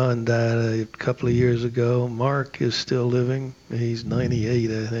 John died a couple of years ago. Mark is still living. He's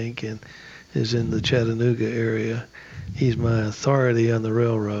 98, I think, and is in the Chattanooga area. He's my authority on the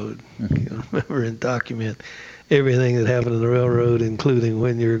railroad. Mm-hmm. Remember and document everything that happened on the railroad, including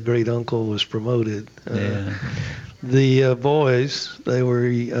when your great uncle was promoted. Yeah. The boys, they were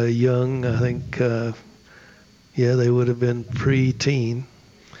young. I think, they would have been pre-teen.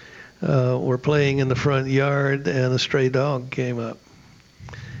 were playing in the front yard, and a stray dog came up.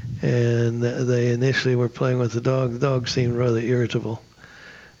 And they initially were playing with the dog. The dog seemed rather irritable.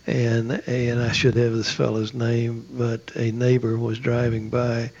 And I should have this fellow's name, but a neighbor was driving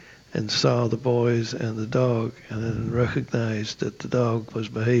by and saw the boys and the dog, and then recognized that the dog was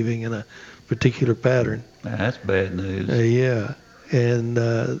behaving in a particular pattern. That's bad news. Yeah. And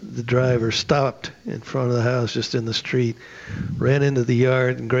the driver stopped in front of the house, just in the street, ran into the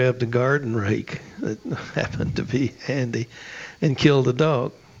yard and grabbed a garden rake that happened to be handy, and killed the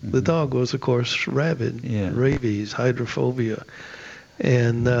dog. Mm-hmm. The dog was, of course, rabid, rabies, hydrophobia.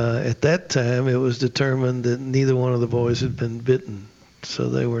 And at that time, it was determined that neither one of the boys had been bitten, so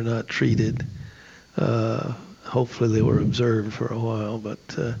they were not treated. Hopefully they were observed for a while, but...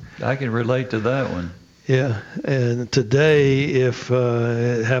 I can relate to that one. Yeah, and today, if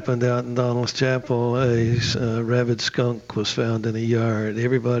it happened out in Donald's Chapel, a rabid skunk was found in a yard.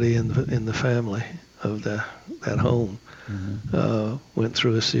 Everybody in the family of that home went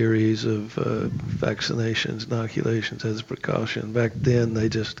through a series of vaccinations, inoculations as a precaution. Back then, they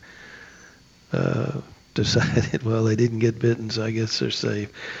just decided, well, they didn't get bitten, so I guess they're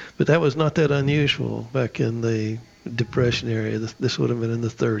safe. But that was not that unusual back in the Depression area. This would have been in the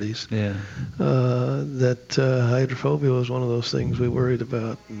 30s. Yeah. That hydrophobia was one of those things we worried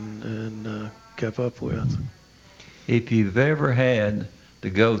about and kept up with. If you've ever had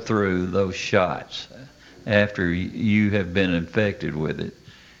to go through those shots after you have been infected with it,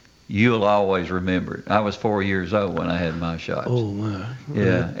 you'll always remember it. I was 4 years old when I had my shots. Oh, my.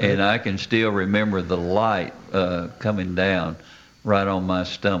 Yeah, and I can still remember the light coming down right on my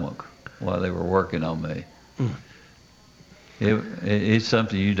stomach while they were working on me. Mm. It's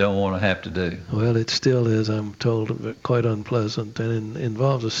something you don't want to have to do. Well, it still is, I'm told, quite unpleasant, and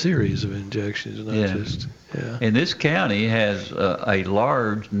involves a series of injections, not just... Yeah. And this county has a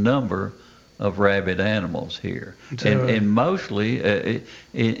large number of rabid animals here, and mostly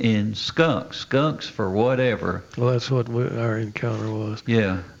in skunks. Skunks for whatever. Well, that's what our encounter was.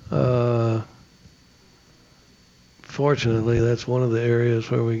 Yeah. Fortunately, that's one of the areas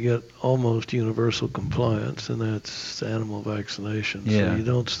where we get almost universal compliance, and that's animal vaccination. Yeah. So you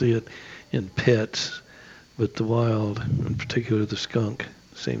don't see it in pets, but the wild, in particular the skunk,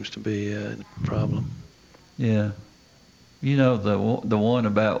 seems to be a problem. Yeah. You know, the one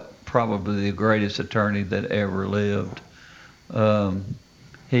about probably the greatest attorney that ever lived,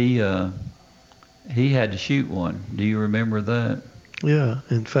 he had to shoot one. Do you remember that? Yeah.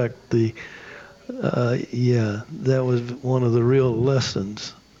 In fact, that was one of the real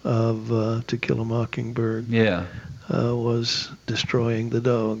lessons of To Kill a Mockingbird. Yeah. Was destroying the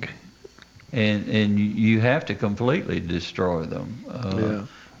dog. And you have to completely destroy them.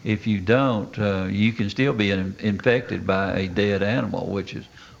 If you don't, you can still be infected by a dead animal, which is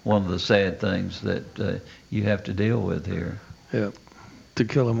one of the sad things that you have to deal with here. Yeah. To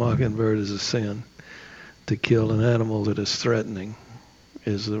kill a mockingbird is a sin. To kill an animal that is threatening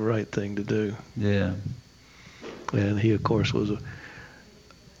is the right thing to do. Yeah. And he, of course, was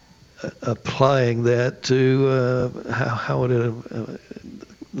applying that to how would it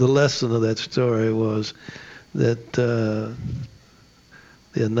the lesson of that story was that the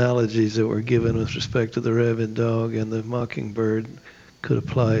analogies that were given with respect to the rabid dog and the mockingbird could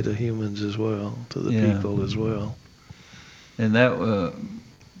apply to humans as well, to the people as well. And that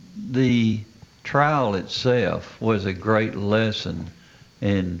the trial itself was a great lesson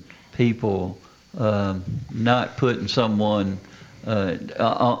in people not putting someone,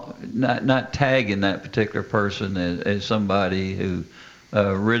 not tagging that particular person as somebody who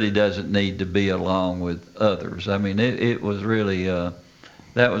really doesn't need to be along with others. I mean, it was really,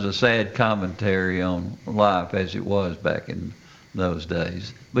 that was a sad commentary on life as it was back in those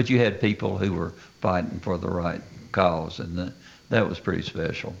days. But you had people who were fighting for the right cause, and that was pretty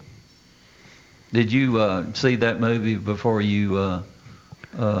special. Did you see that movie before you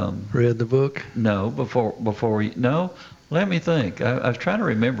read the book? No, before you. No, let me think. I was trying to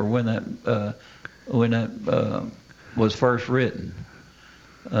remember when that was first written.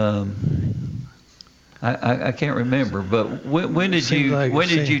 I can't remember, but when did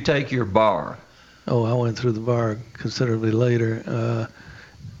you take your bar? Oh, I went through the bar considerably later.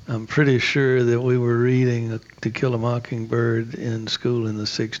 I'm pretty sure that we were reading To Kill a Mockingbird in school in the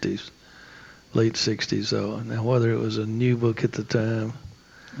 60s, late 60s though. Now, whether it was a new book at the time.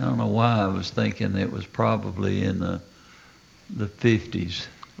 I don't know why I was thinking it was probably in the 50s,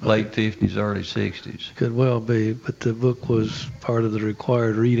 late 50s, early 60s. Could well be, but the book was part of the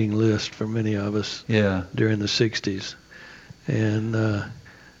required reading list for many of us during the 60s. And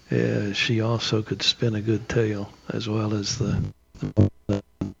she also could spin a good tale, as well as the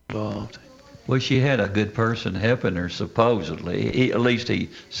involved. Well, she had a good person helping her, supposedly. At least he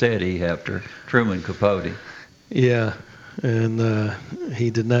said he helped her, Truman Capote. Yeah, and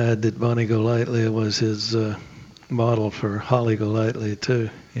he denied that Bonnie Golightly was his model for Holly Golightly, too.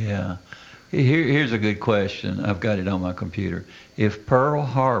 Yeah. Here's a good question. I've got it on my computer. If Pearl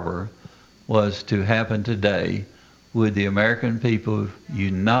Harbor was to happen today, would the American people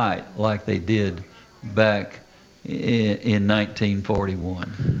unite like they did back in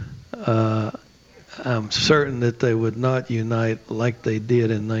 1941? I'm certain that they would not unite like they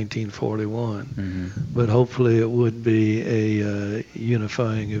did in 1941, but hopefully it would be a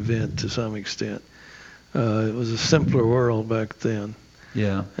unifying event to some extent. It was a simpler world back then.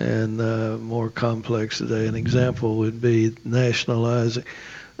 Yeah. And more complex today. An example would be nationalizing.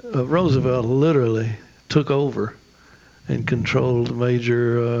 Roosevelt literally took over and controlled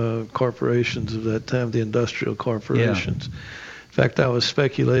major corporations of that time, the industrial corporations. Yeah. In fact, I was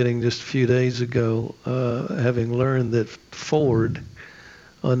speculating just a few days ago, having learned that Ford,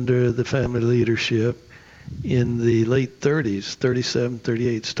 under the family leadership, in the late 30s, 37,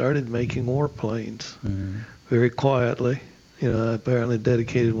 38, started making warplanes very quietly. Apparently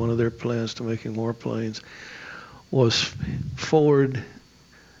dedicated one of their plants to making warplanes. Was Ford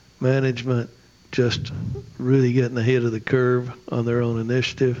management just really getting ahead of the curve on their own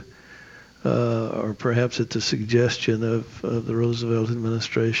initiative, or perhaps at the suggestion of the Roosevelt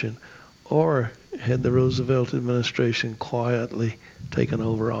administration, or had the Roosevelt administration quietly taken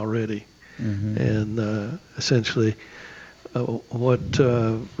over already? And essentially what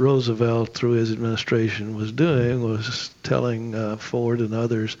Roosevelt, through his administration, was doing was telling Ford and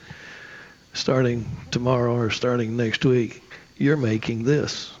others, starting tomorrow or starting next week, you're making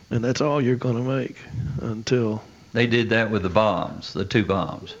this, and that's all you're going to make until... They did that with the bombs, the two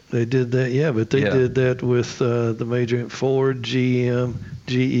bombs. They did that, yeah, but they did that with the major Ford, GM,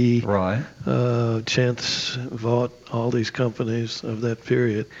 GE, right. Chance, Vought, all these companies of that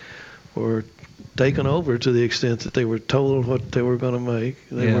period were taken over to the extent that they were told what they were going to make.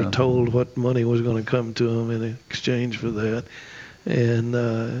 They were told what money was going to come to them in exchange for that. And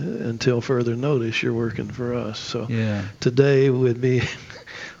until further notice, you're working for us. So today we'd be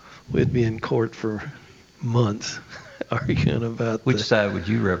in court for months arguing about which side would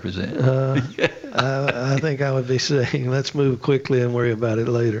you represent? I think I would be saying, let's move quickly and worry about it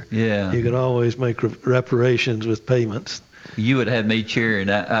later. Yeah. You can always make reparations with payments. You would have me cheering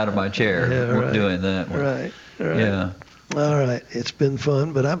out of my chair doing that one. Right. Yeah. All right. It's been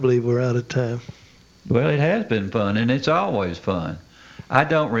fun, but I believe we're out of time. Well, it has been fun, and it's always fun. I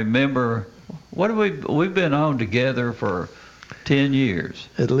don't remember, we've been on together for 10 years.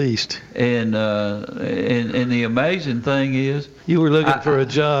 At least. And the amazing thing is... You were looking for a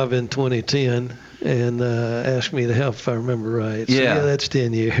job in 2010 and asked me to help, if I remember right. So, yeah, that's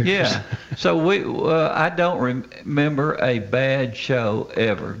 10 years. Yeah. So I don't remember a bad show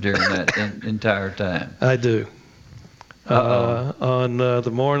ever during that entire time. I do. On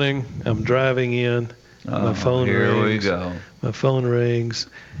the morning, I'm driving in. My phone rings. Here we go. My phone rings,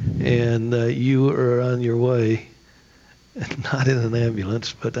 and you are on your way. Not in an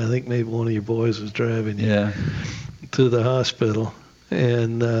ambulance, but I think maybe one of your boys was driving you to the hospital.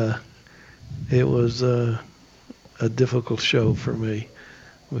 And it was a difficult show for me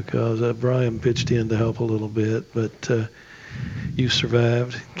because Brian pitched in to help a little bit, but you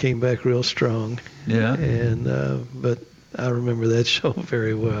survived, came back real strong. Yeah. And but I remember that show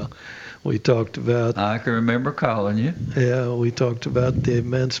very well. We talked about... I can remember calling you. Yeah, we talked about the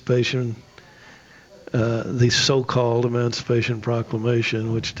emancipation... the so-called Emancipation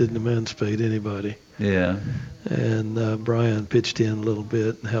Proclamation, which didn't emancipate anybody. Yeah. And Brian pitched in a little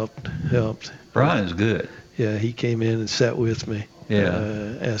bit and helped. Brian's good. Yeah, he came in and sat with me.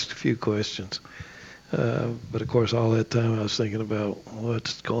 Yeah. Asked a few questions. But of course, all that time I was thinking about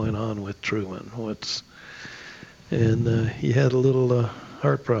what's going on with Truman. And he had a little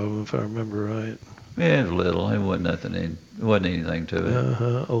heart problem, if I remember right. Yeah, it was little. It wasn't nothing. It wasn't anything to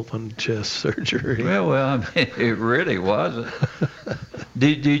it. Open chest surgery. Well, I mean, it really wasn't.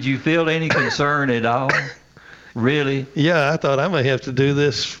 Did you feel any concern at all? Really? Yeah, I thought I may have to do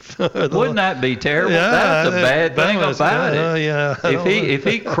this. Wouldn't that be terrible? Yeah, that's the bad thing about it. Yeah. If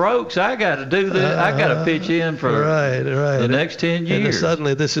he croaks, I got to do this. I got to pitch in for the next 10 years. And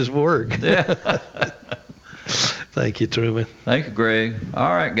suddenly this is work. Yeah. Thank you, Truman. Thank you, Greg. All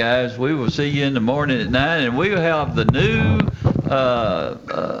right, guys. We will see you in the morning at 9, and we will have the new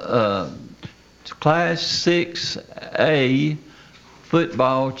Class 6A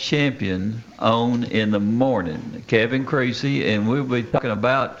football champion on in the morning, Kevin Creasy, and we'll be talking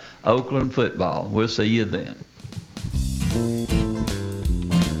about Oakland football. We'll see you then.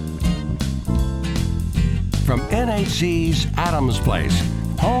 from NHC's Adams Place,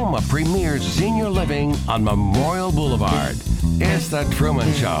 home of premier senior living on Memorial Boulevard. It's The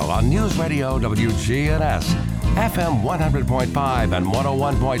Truman Show on News Radio WGNS, FM 100.5 and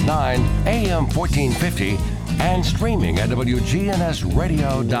 101.9, AM 1450, and streaming at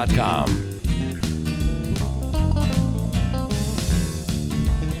WGNSradio.com.